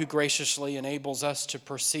Lord who graciously enables us to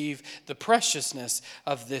perceive the preciousness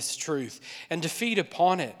of this truth and to feed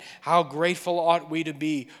upon it. How grateful ought we to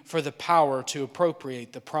be for the power to appropriate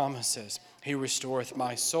the promises. He restoreth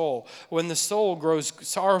my soul. When the soul grows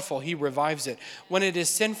sorrowful, he revives it. When it is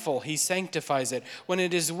sinful, he sanctifies it. When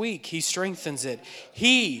it is weak, he strengthens it.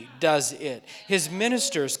 He does it. His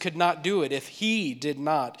ministers could not do it if he did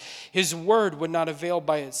not. His word would not avail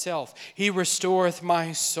by itself. He restoreth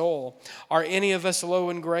my soul. Are any of us low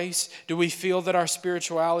in grace? Do we feel that our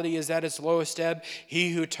spirituality is at its lowest ebb?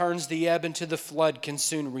 He who turns the ebb into the flood can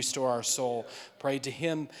soon restore our soul. Pray to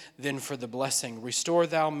him then for the blessing. Restore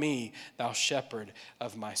thou me, thou shepherd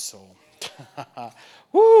of my soul.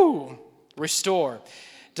 Woo! Restore.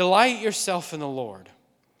 Delight yourself in the Lord.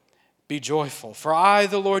 Be joyful. For I,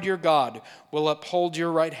 the Lord your God, will uphold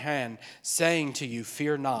your right hand, saying to you,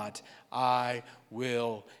 fear not, I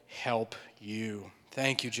will help you.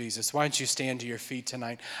 Thank you, Jesus. Why don't you stand to your feet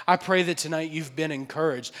tonight? I pray that tonight you've been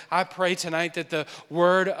encouraged. I pray tonight that the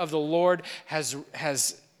word of the Lord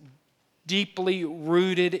has deeply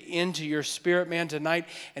rooted into your spirit, man, tonight,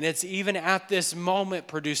 and it's even at this moment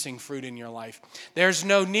producing fruit in your life. There's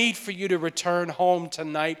no need for you to return home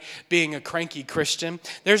tonight being a cranky Christian.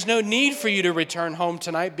 There's no need for you to return home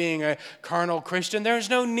tonight being a carnal Christian. There's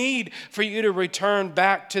no need for you to return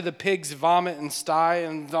back to the pig's vomit and sty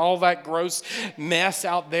and all that gross mess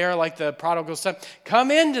out there like the prodigal son.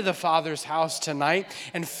 Come into the Father's house tonight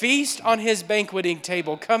and feast on his banqueting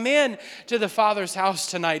table. Come in to the Father's house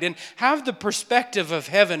tonight and have the perspective of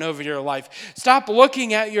heaven over your life. Stop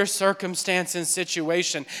looking at your circumstance and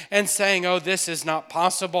situation and saying, oh, this is not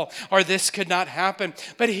possible or this could not happen.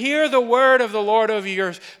 But hear the word of the Lord over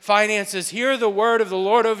your finances. Hear the word of the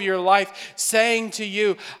Lord over your life saying to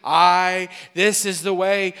you, this is the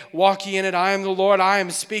way, walk ye in it. I am the Lord. I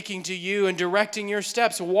am speaking to you and directing your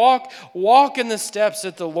steps. Walk in the steps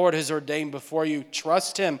that the Lord has ordained before you.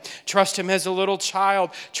 Trust him. Trust him as a little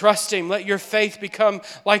child. Trust him. Let your faith become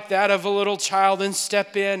like that of a little child and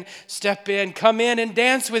step in. Come in and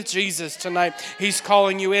dance with Jesus tonight. He's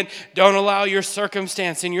calling you in. Don't allow your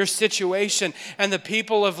circumstance and your situation and the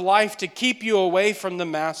people of life to keep you away from the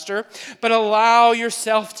Master, but allow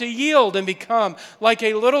yourself to yield and become like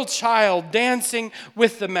a little child dancing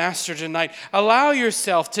with the Master tonight. Allow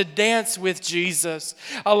yourself to dance with Jesus.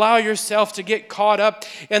 Allow yourself to get caught up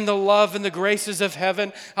in the love and the graces of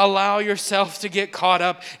heaven. Allow yourself to get caught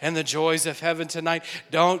up in the joys of heaven tonight.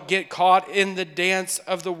 Don't get caught in the dance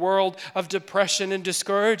of the world of depression and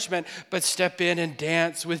discouragement, but step in and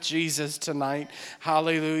dance with Jesus tonight.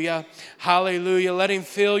 Hallelujah. Hallelujah. Let him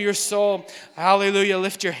fill your soul. Hallelujah.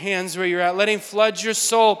 Lift your hands where you're at. Let him flood your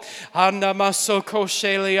soul. Thank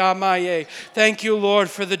you, Lord,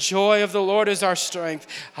 for the joy of the Lord is our strength.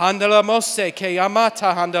 Thank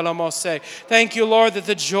you, Lord, that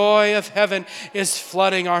the joy of heaven is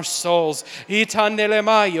flooding our souls.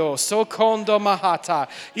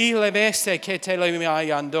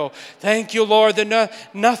 Thank you, Lord, that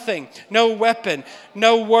nothing, no weapon,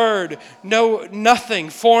 no word, nothing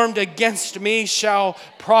formed against me shall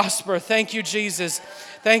prosper. Thank you, Jesus.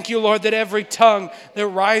 Thank you, Lord, that every tongue that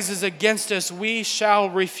rises against us, we shall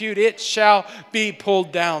refute. It shall be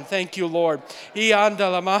pulled down. Thank you, Lord. Thank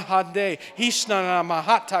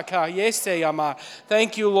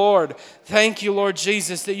you, Lord. Thank you, Lord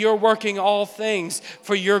Jesus, that you're working all things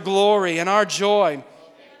for your glory and our joy.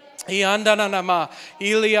 Iandananama,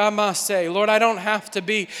 Iliamase. Lord, I don't have to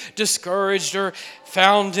be discouraged or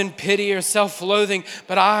found in pity or self-loathing,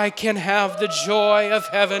 but I can have the joy of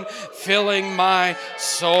heaven filling my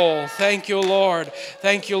soul. Thank you, Lord.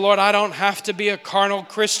 Thank you, Lord. I don't have to be a carnal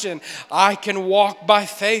Christian. I can walk by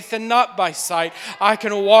faith and not by sight. I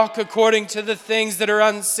can walk according to the things that are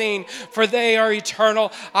unseen, for they are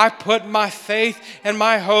eternal. I put my faith and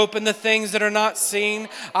my hope in the things that are not seen.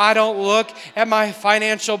 I don't look at my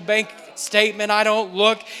financial bank statement. I don't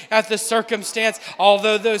look at the circumstance,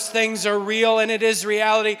 although those things are real and it is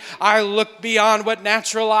reality. I look beyond what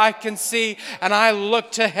natural eye can see, and I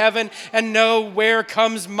look to heaven and know where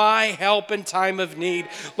comes my help in time of need.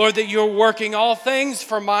 Lord, that you're working all things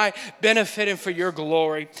for my benefit and for your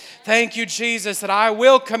glory. Thank you, Jesus, that I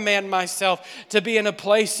will command myself to be in a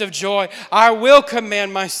place of joy. I will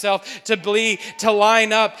command myself to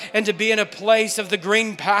line up and to be in a place of the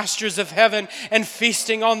green pastures of heaven and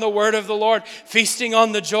feasting on the word of the Lord, feasting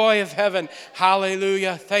on the joy of heaven.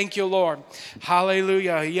 Hallelujah. Thank you, Lord.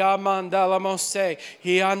 Hallelujah. Yamandalamose,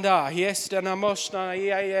 Hianda, Hiestanamoshna,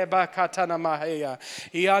 Iayebakatanamaheya,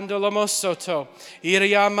 Iandalamosoto,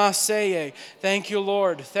 Iriamaseye. Thank you,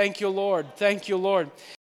 Lord. Thank you, Lord. Thank you, Lord.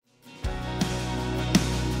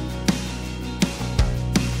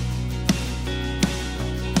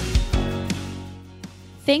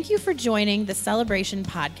 Thank you for joining the Celebration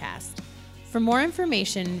Podcast. For more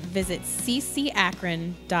information, visit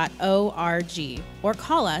ccakron.org or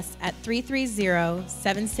call us at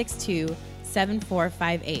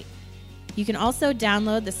 330-762-7458. You can also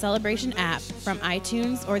download the Celebration app from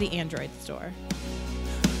iTunes or the Android store.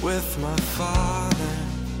 With my Father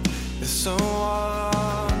is so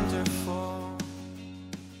wonderful.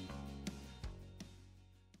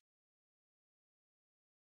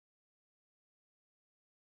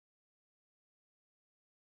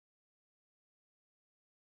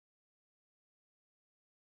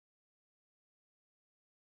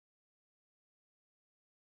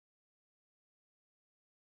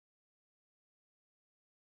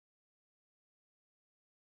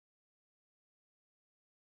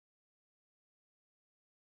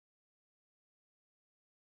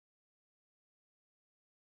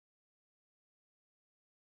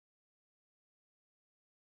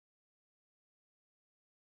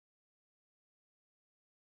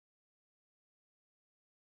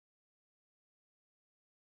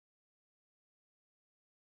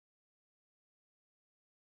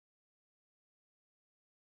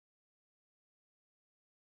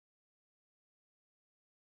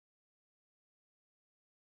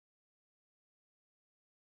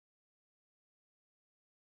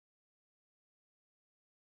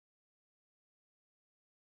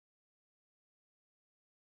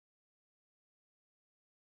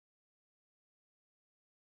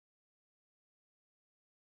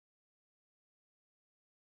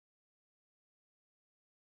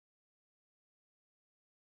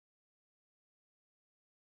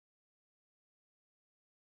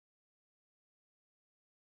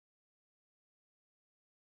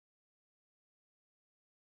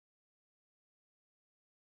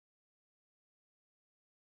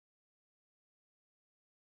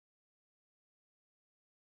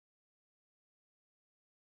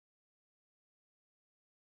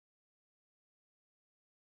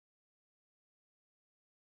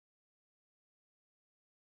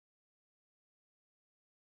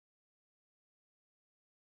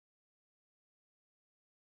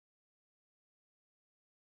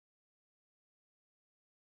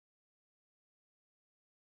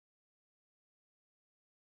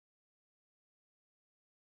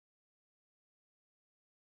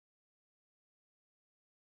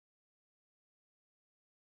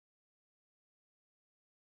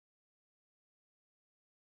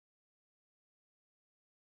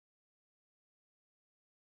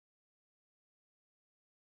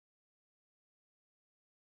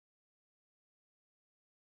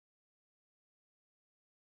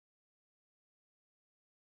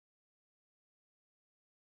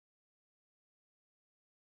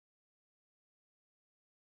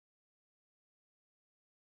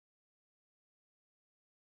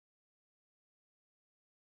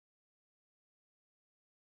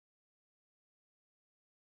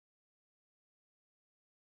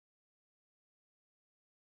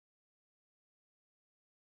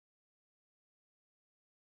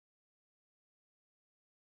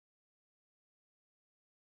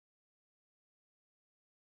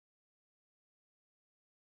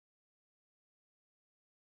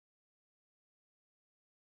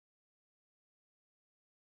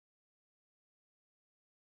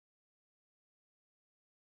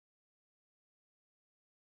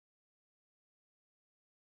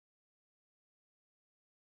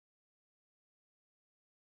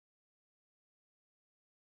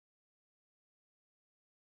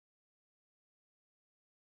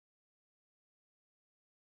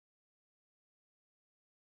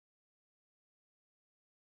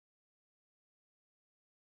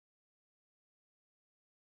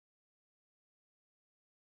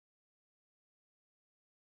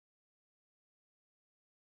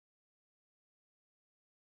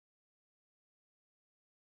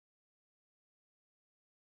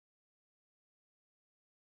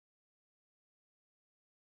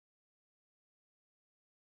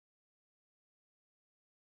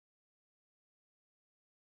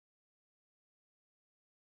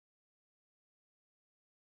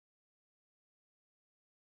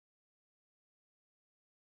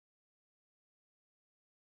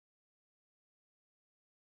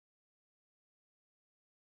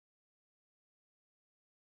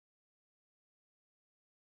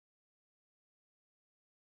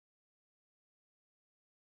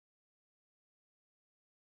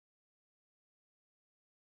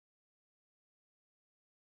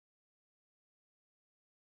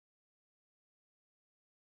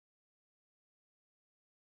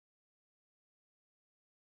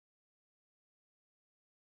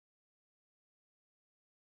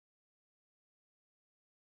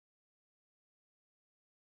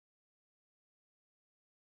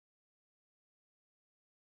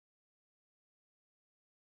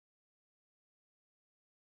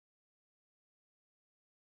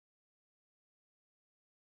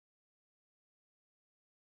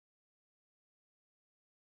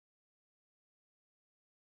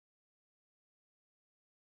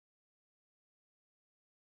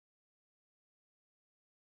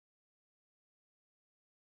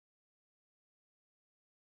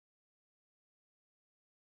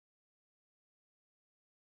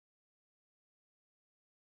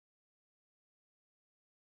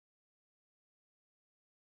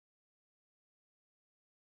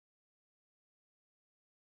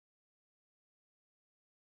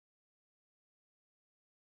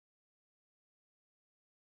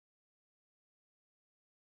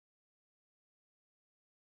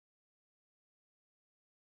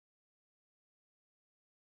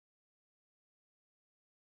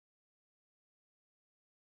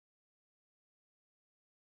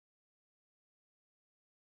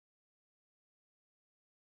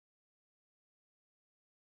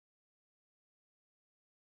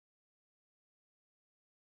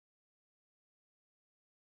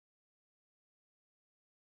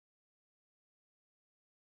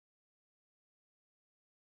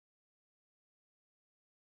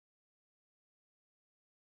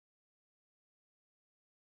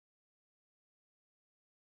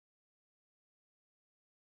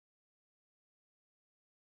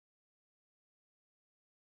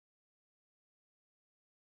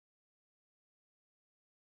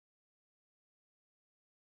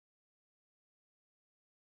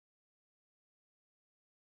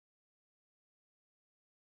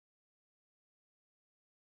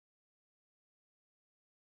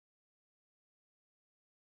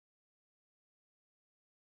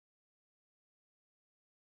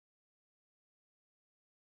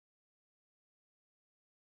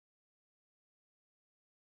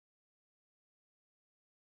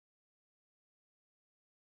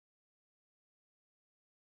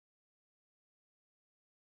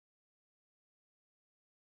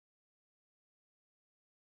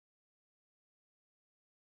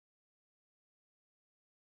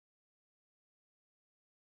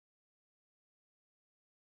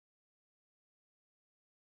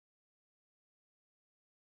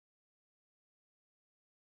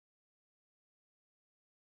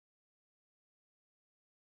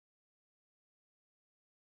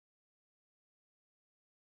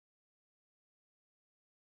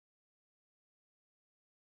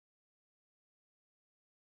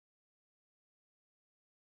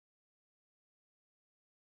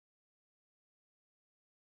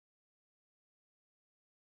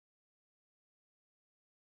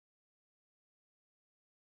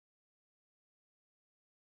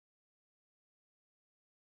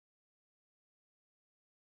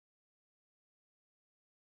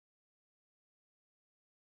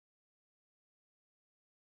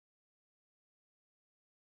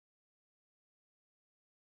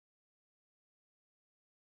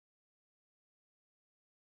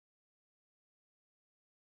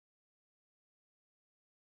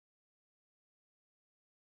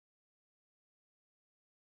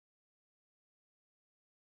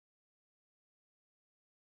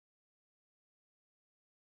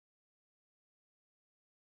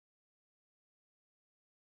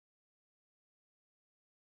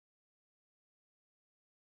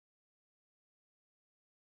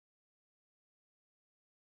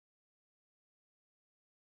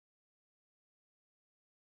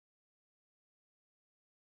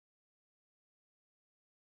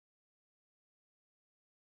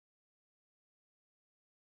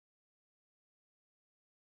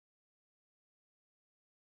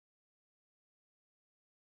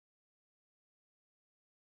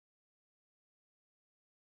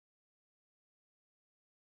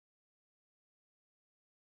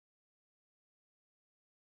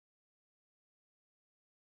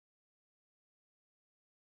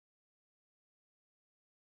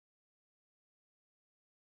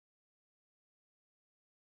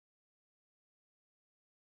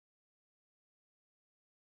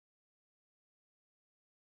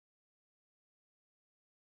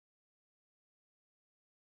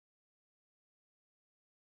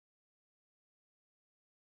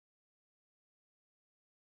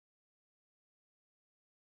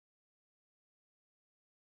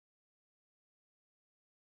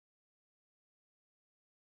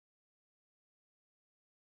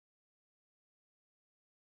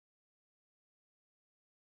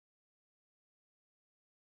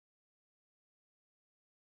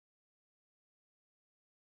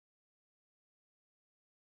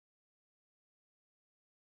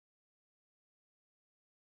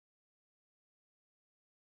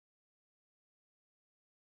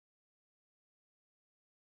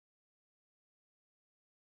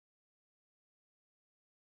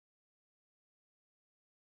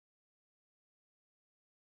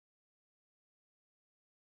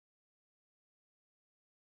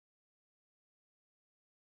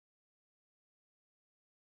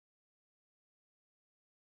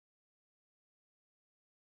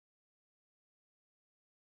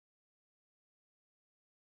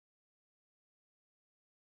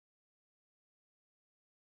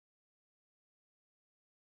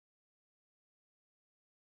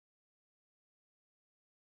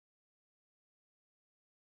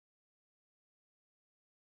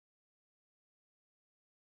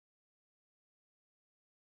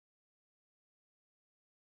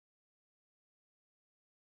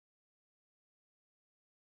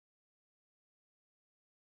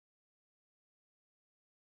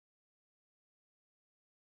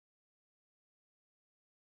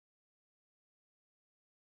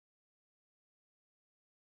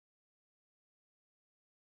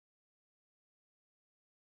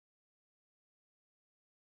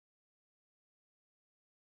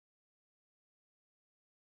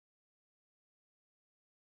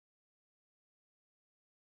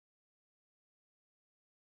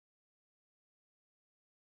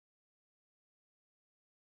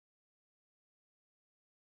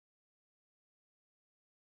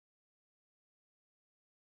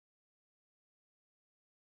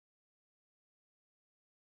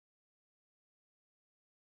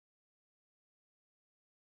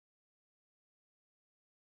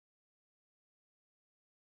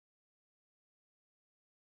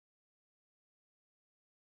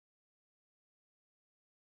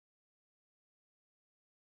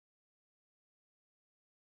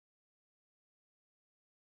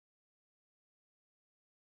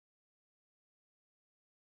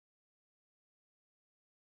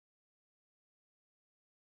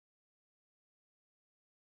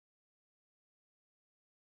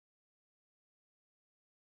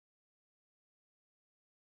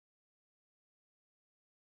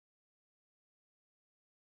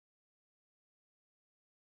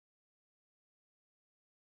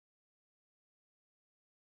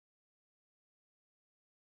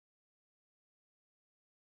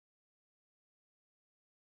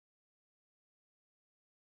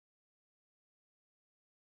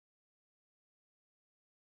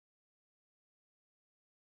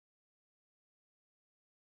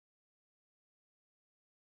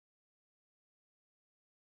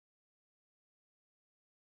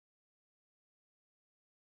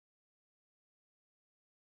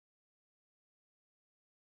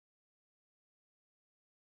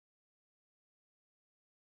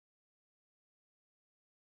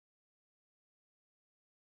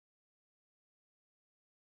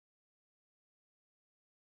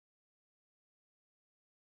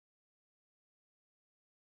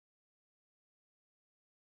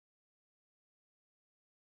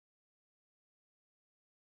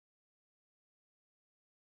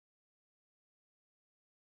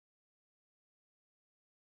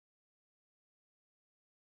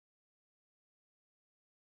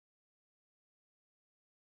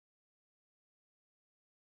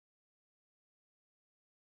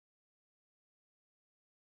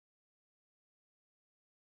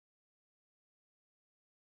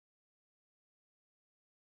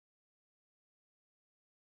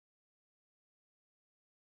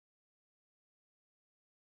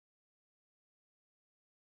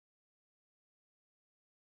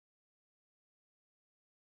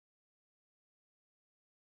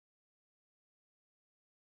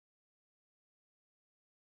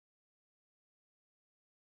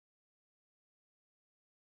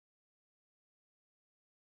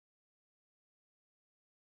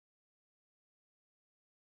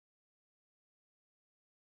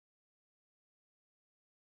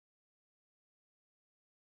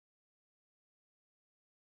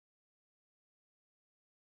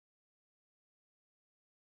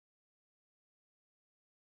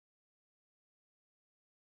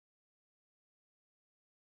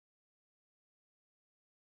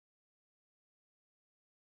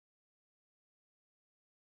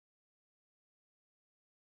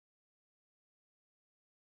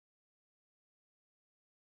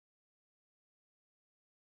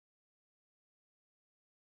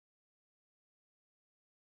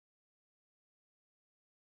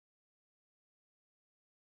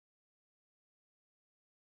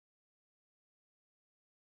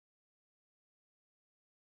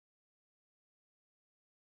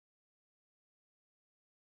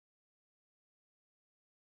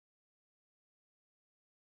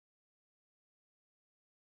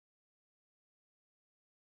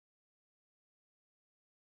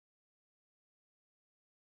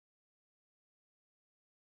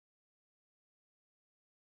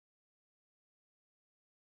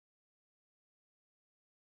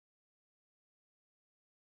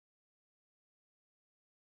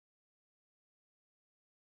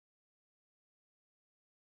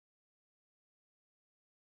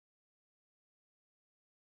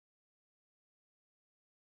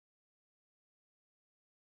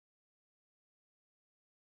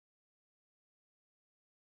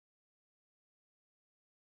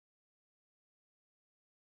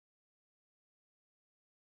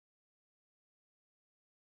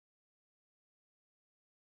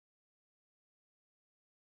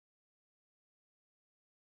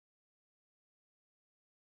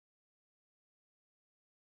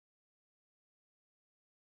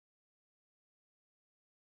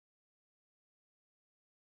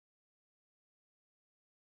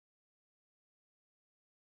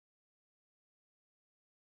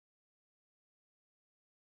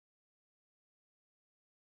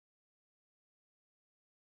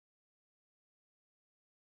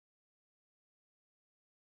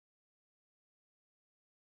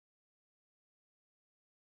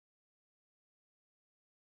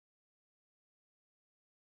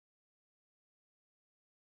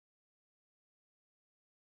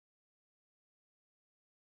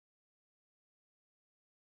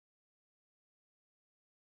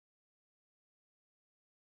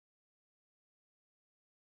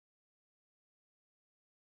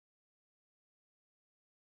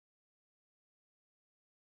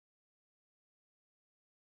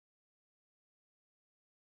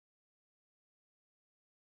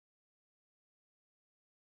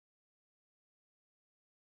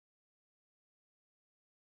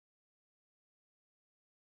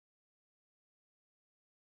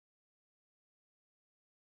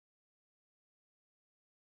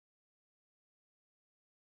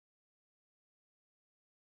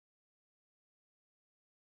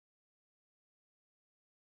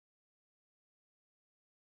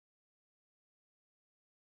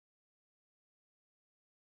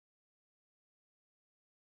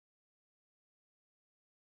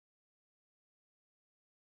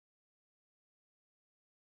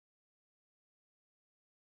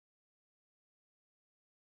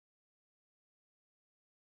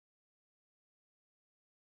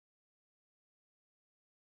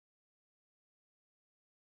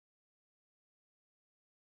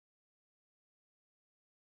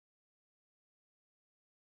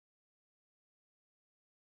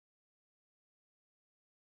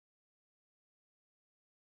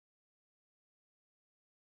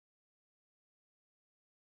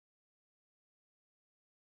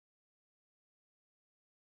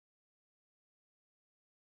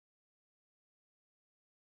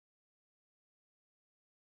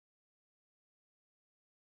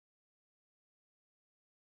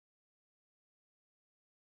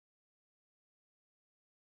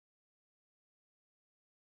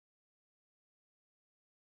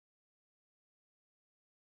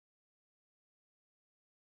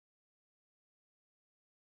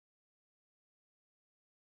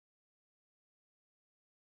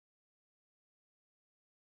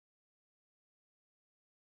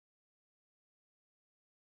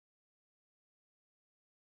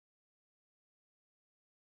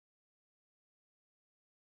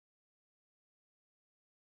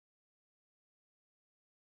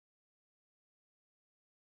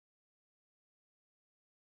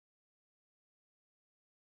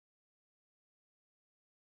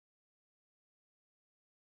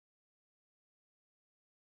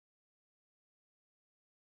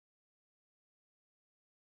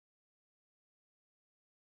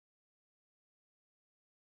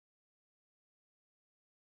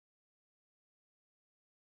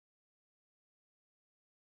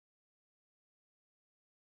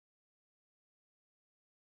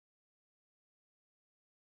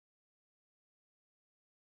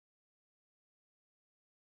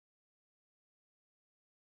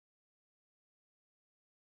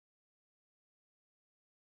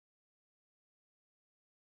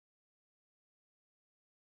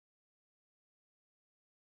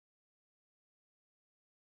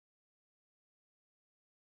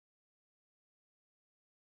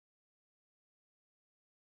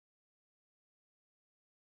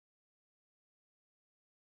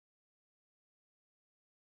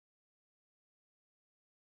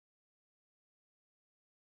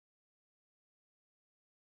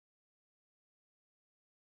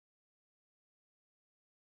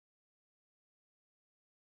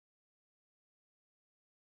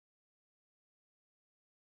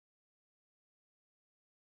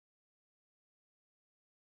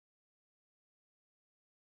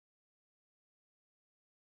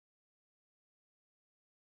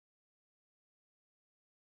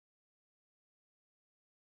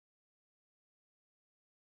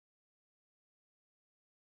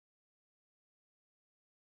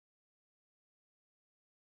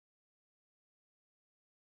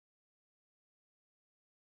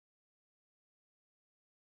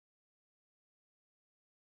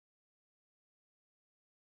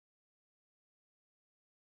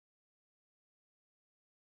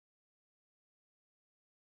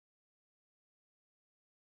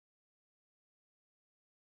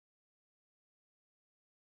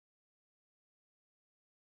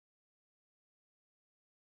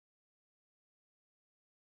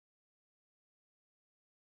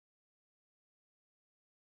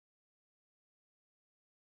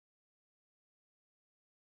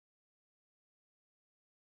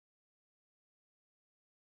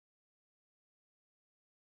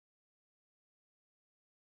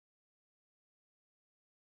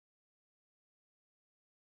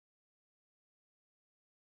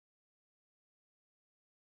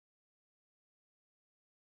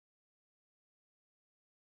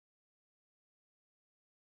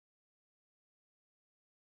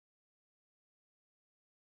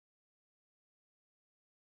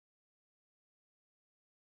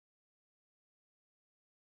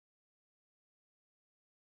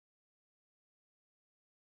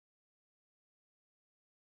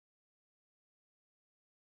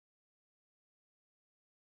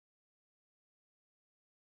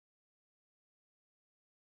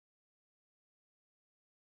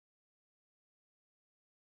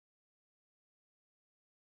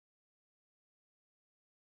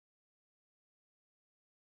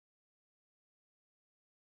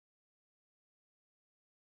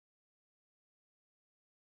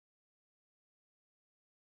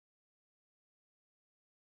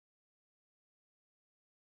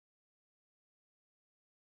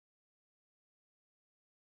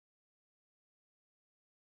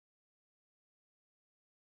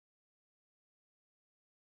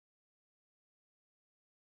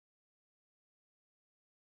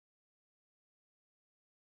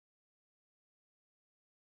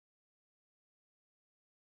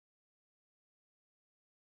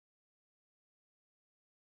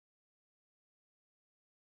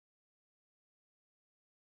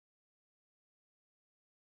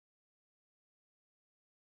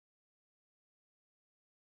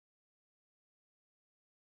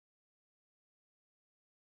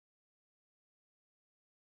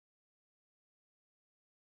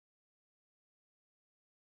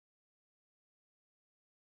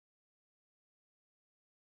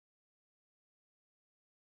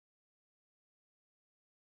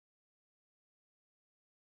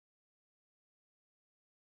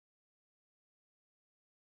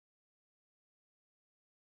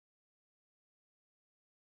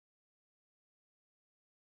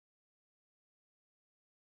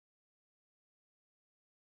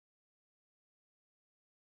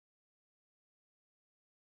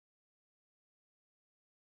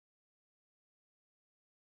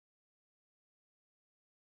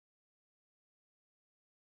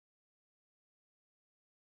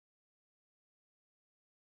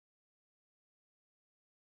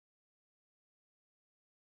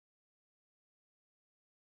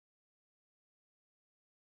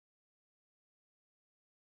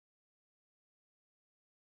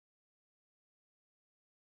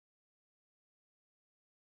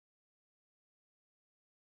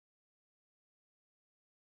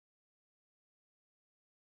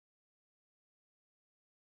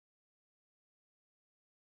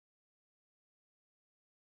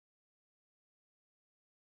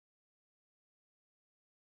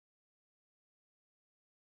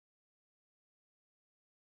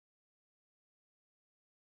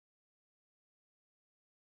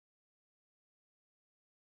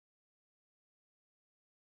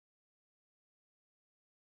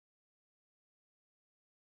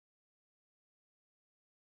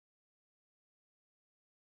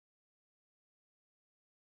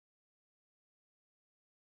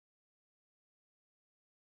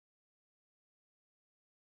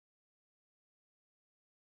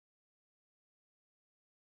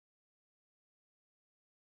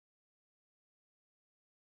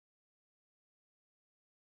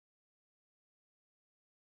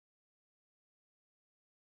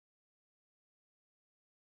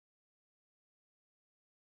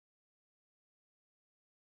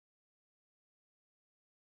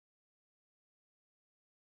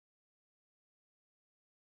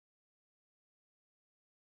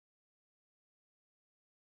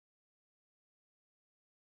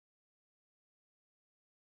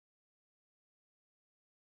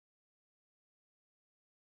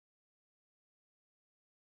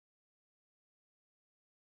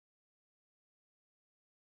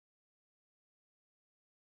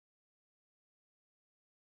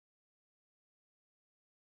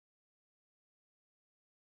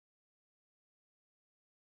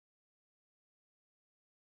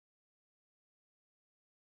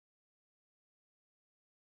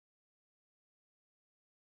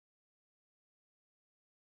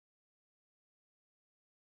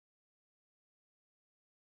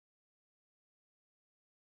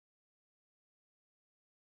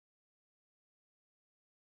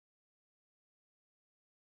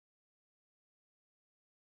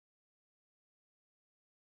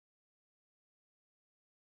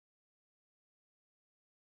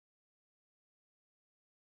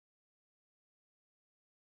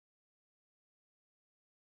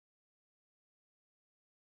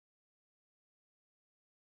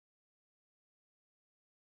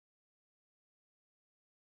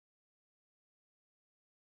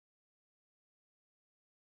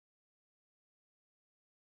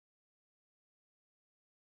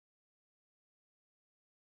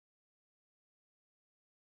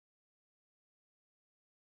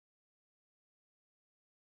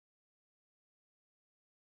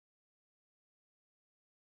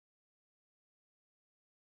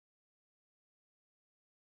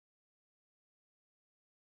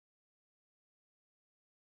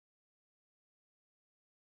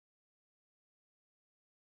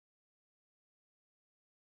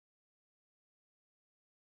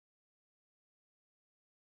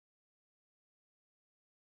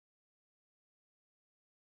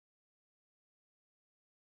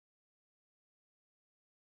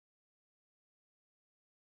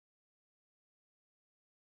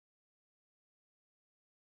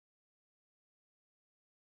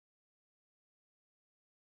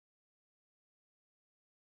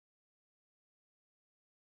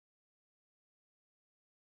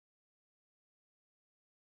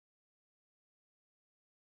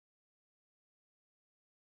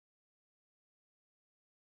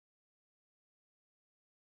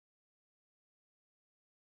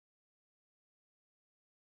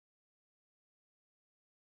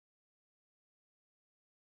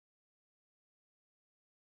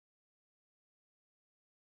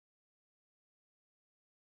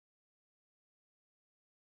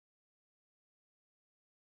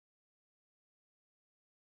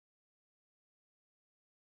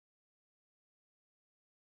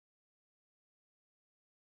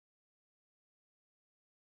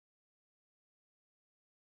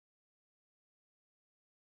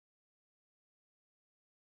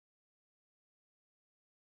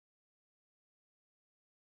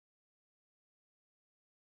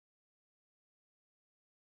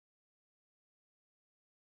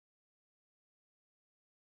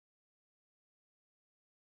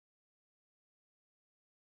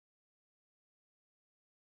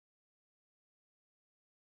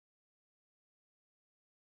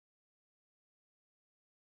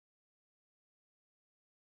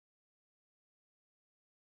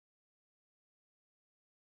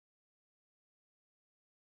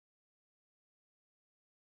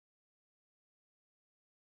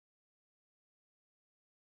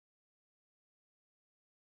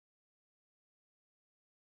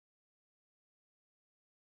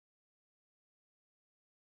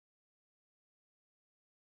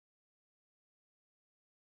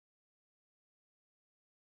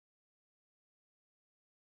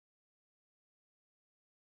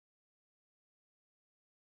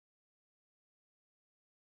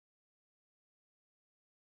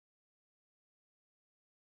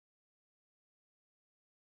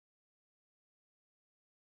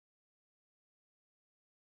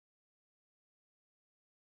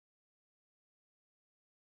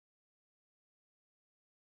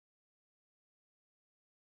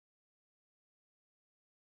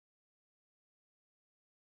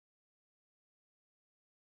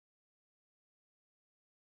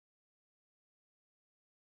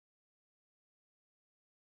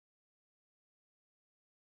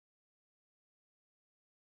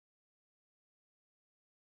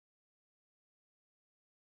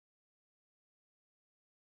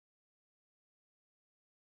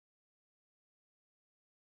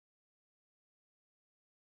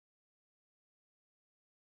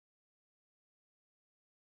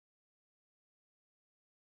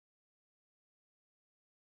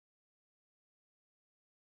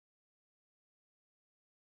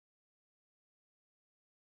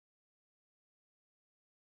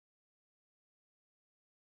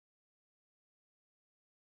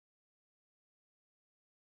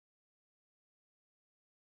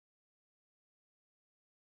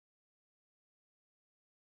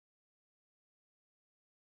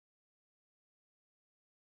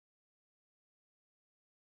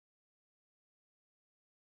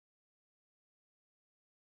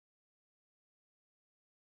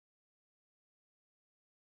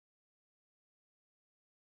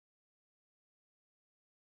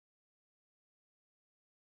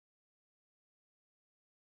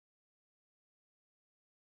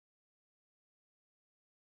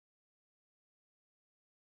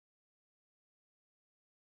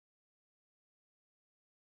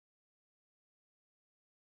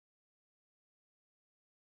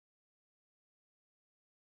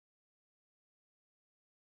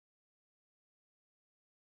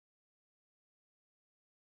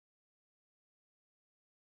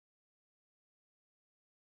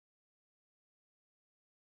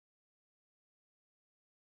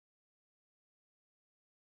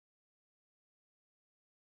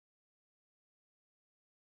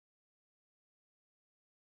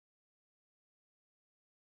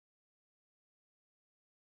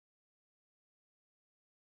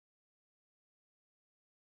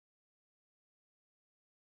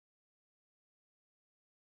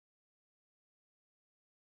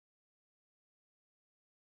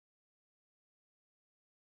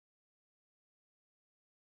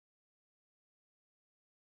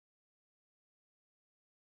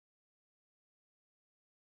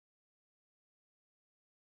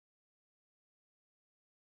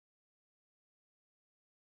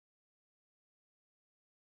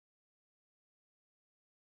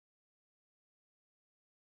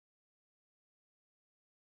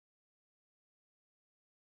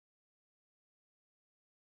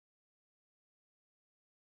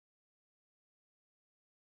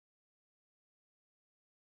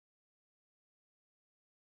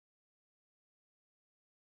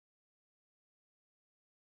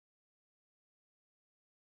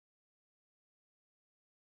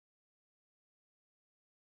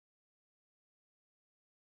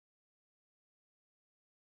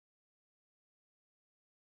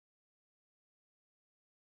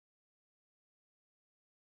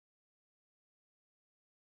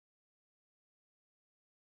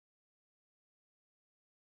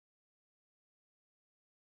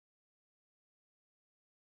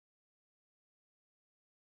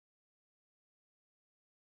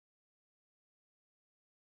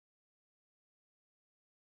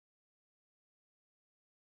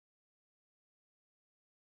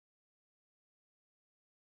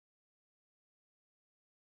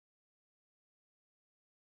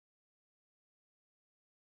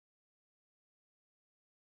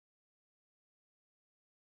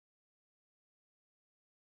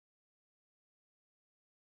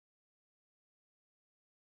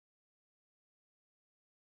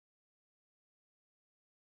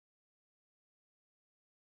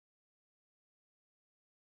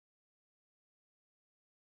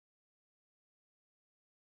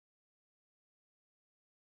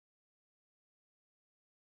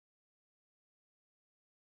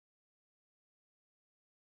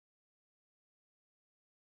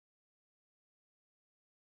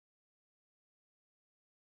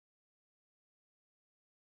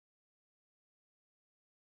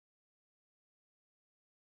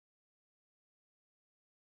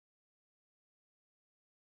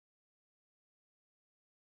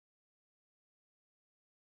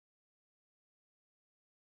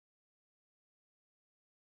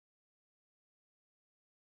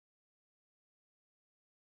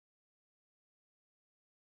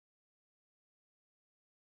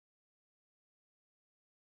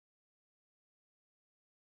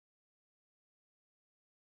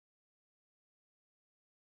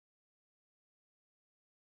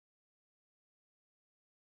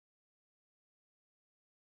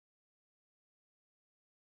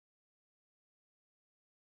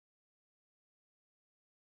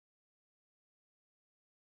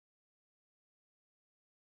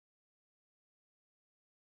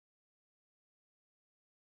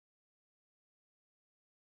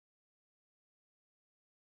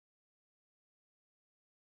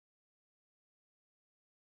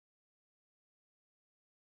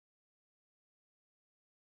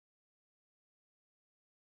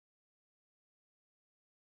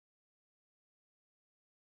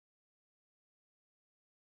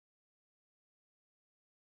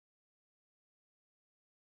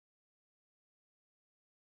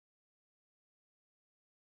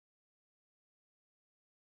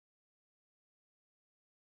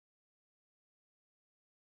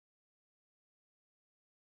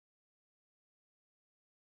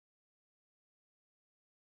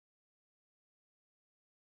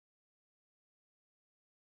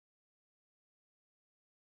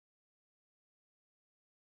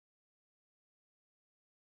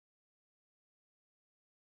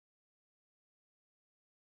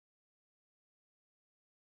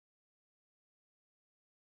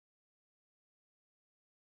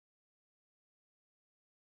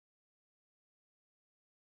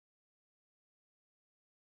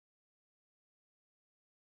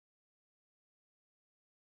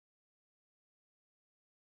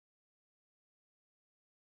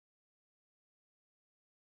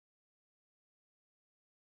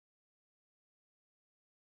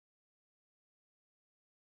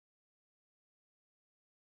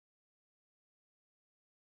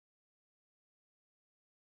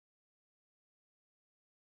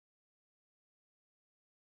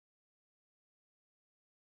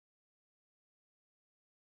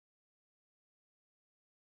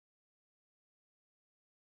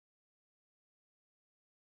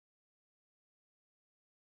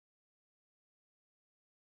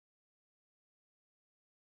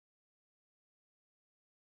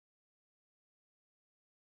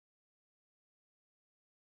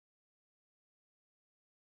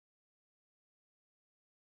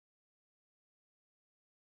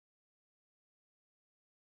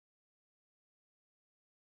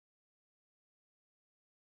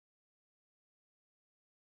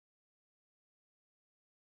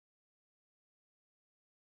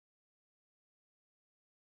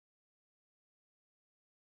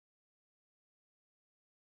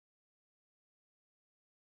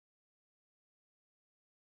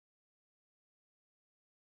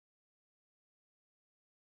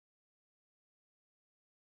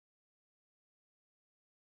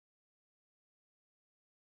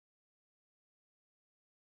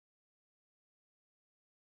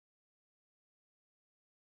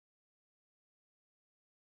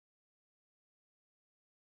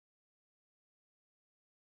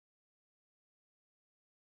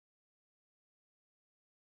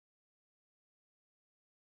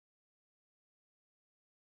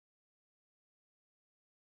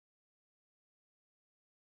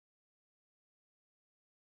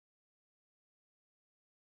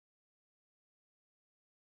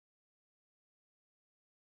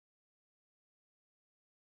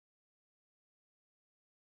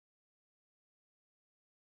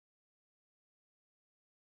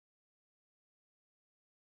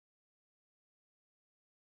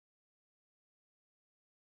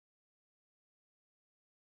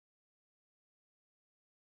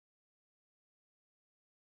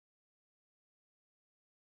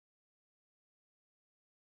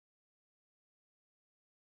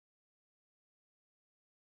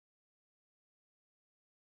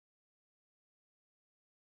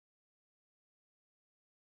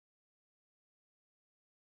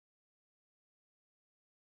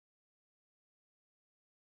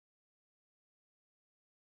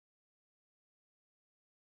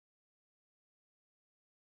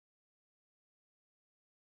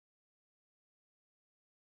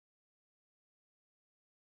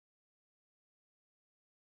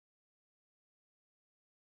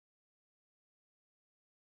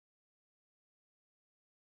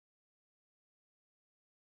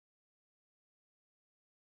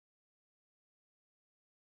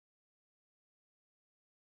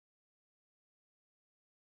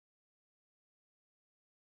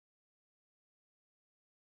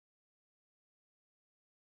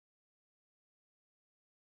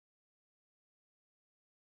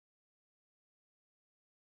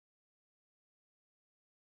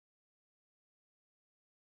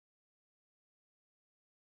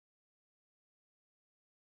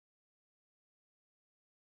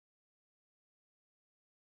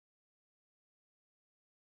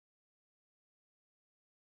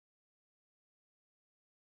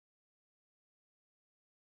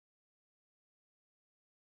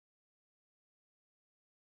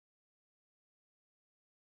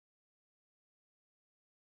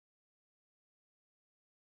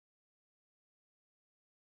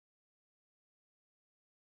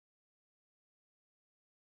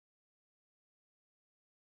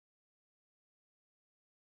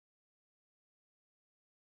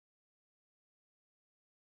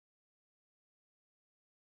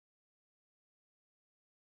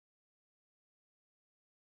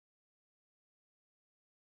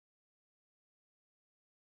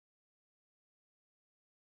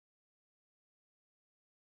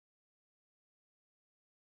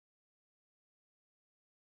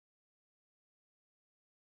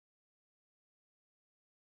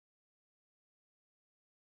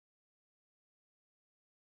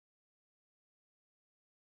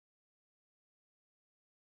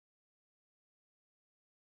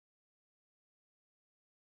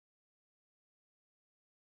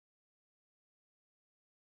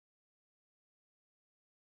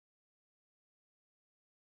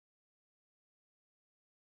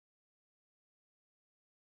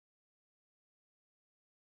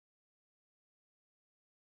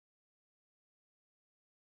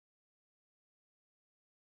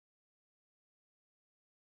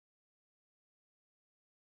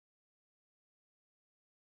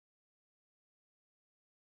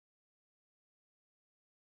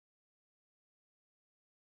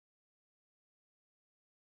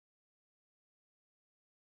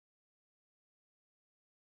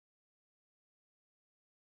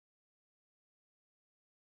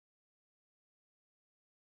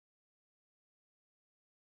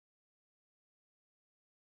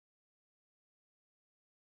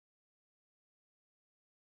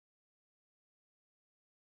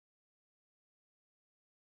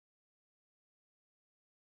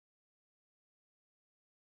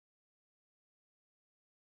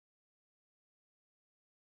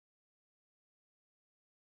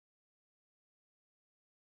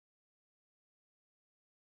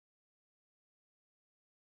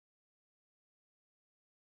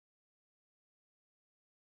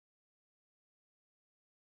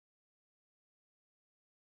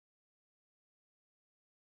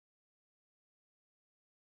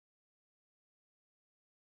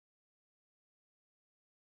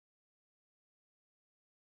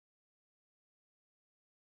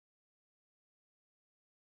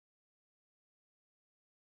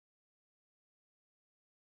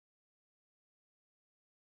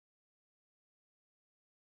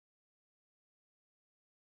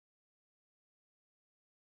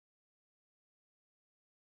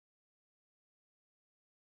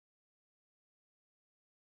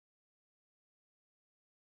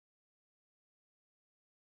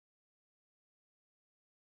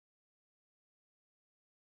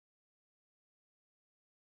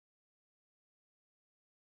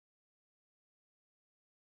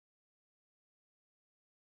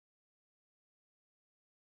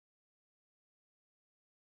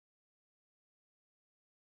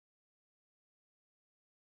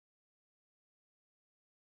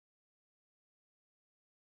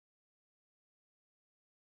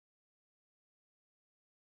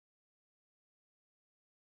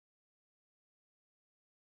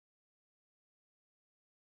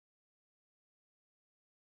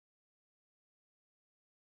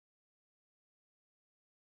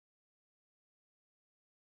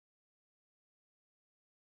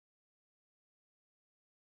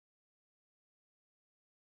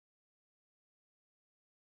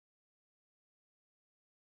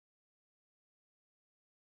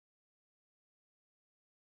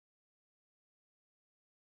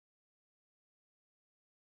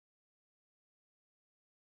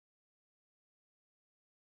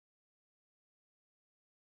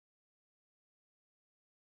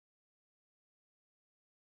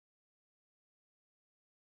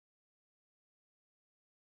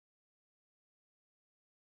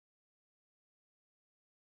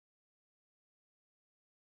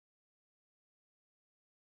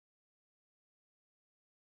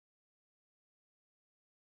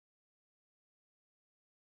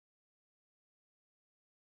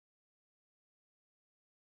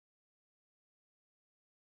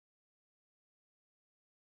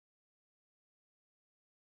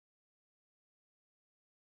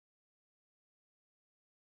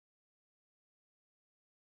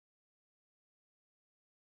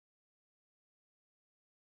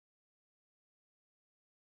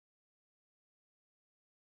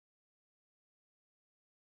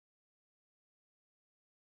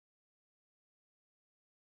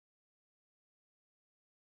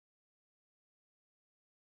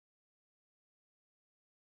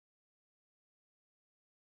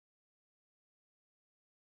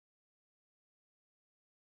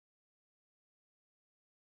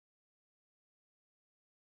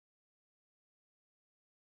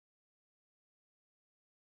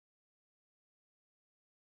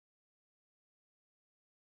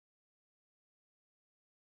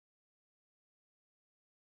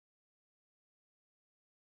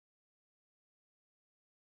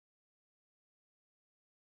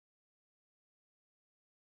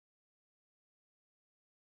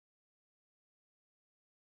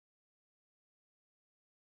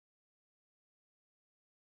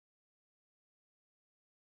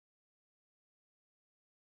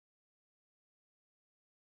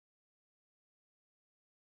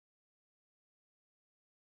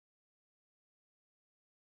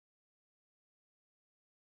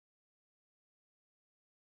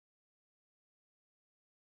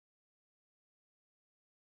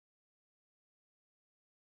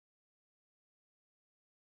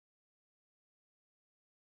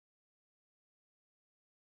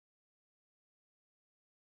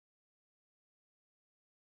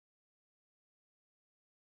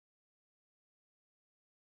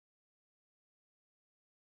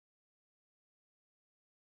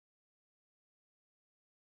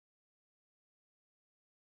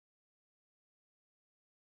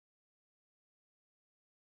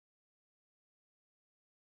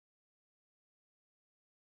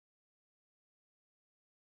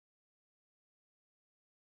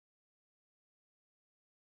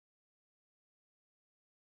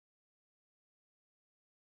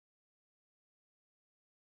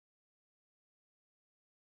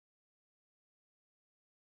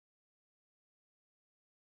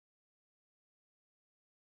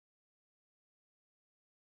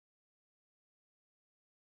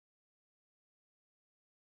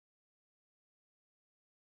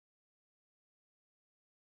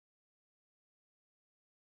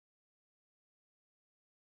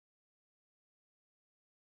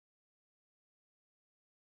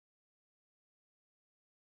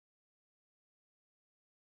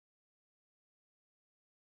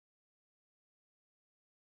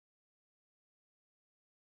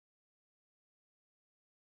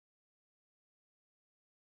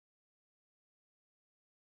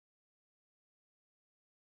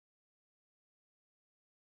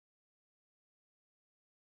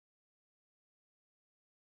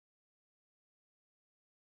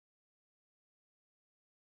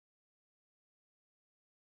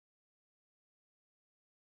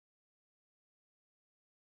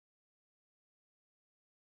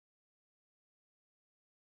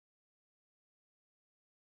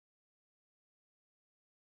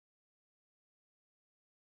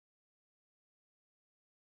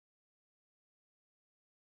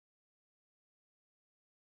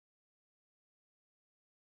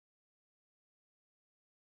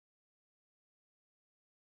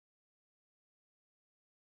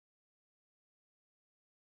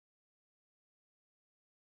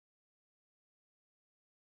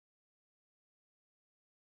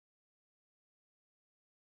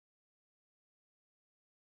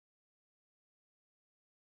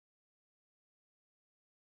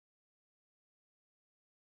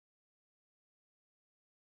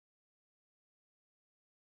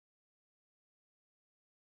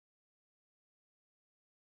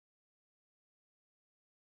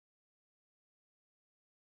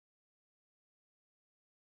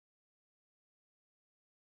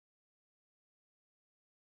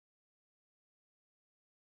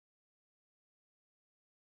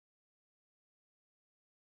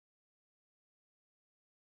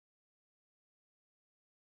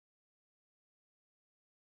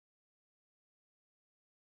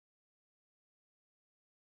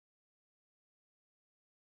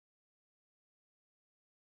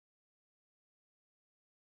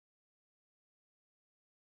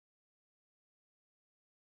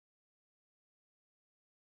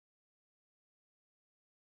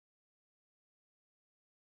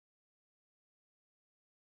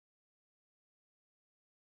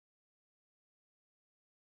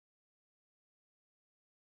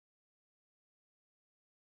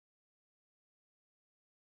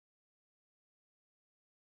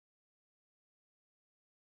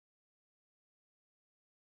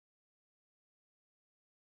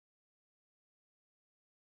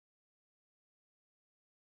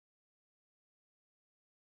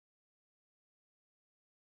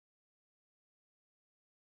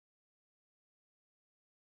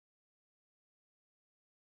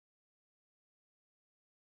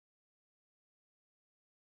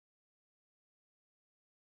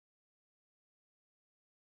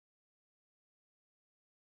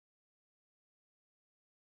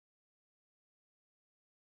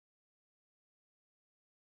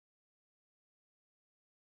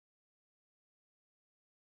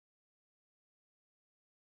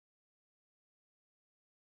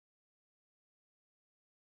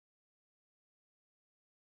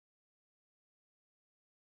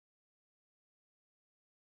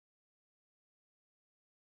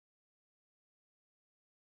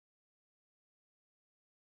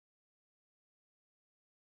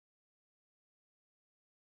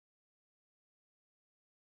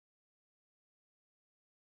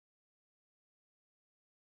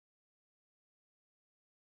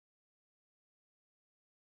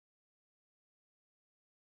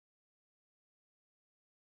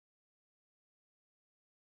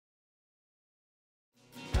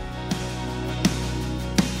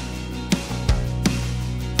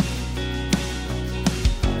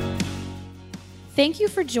 Thank you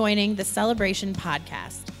for joining the Celebration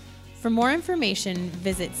Podcast. For more information,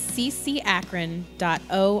 visit ccakron.org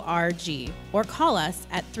or call us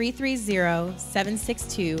at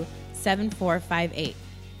 330-762-7458.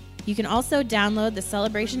 You can also download the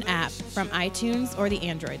Celebration app from iTunes or the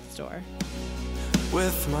Android store.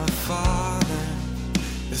 With my Father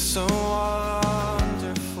is so wonderful.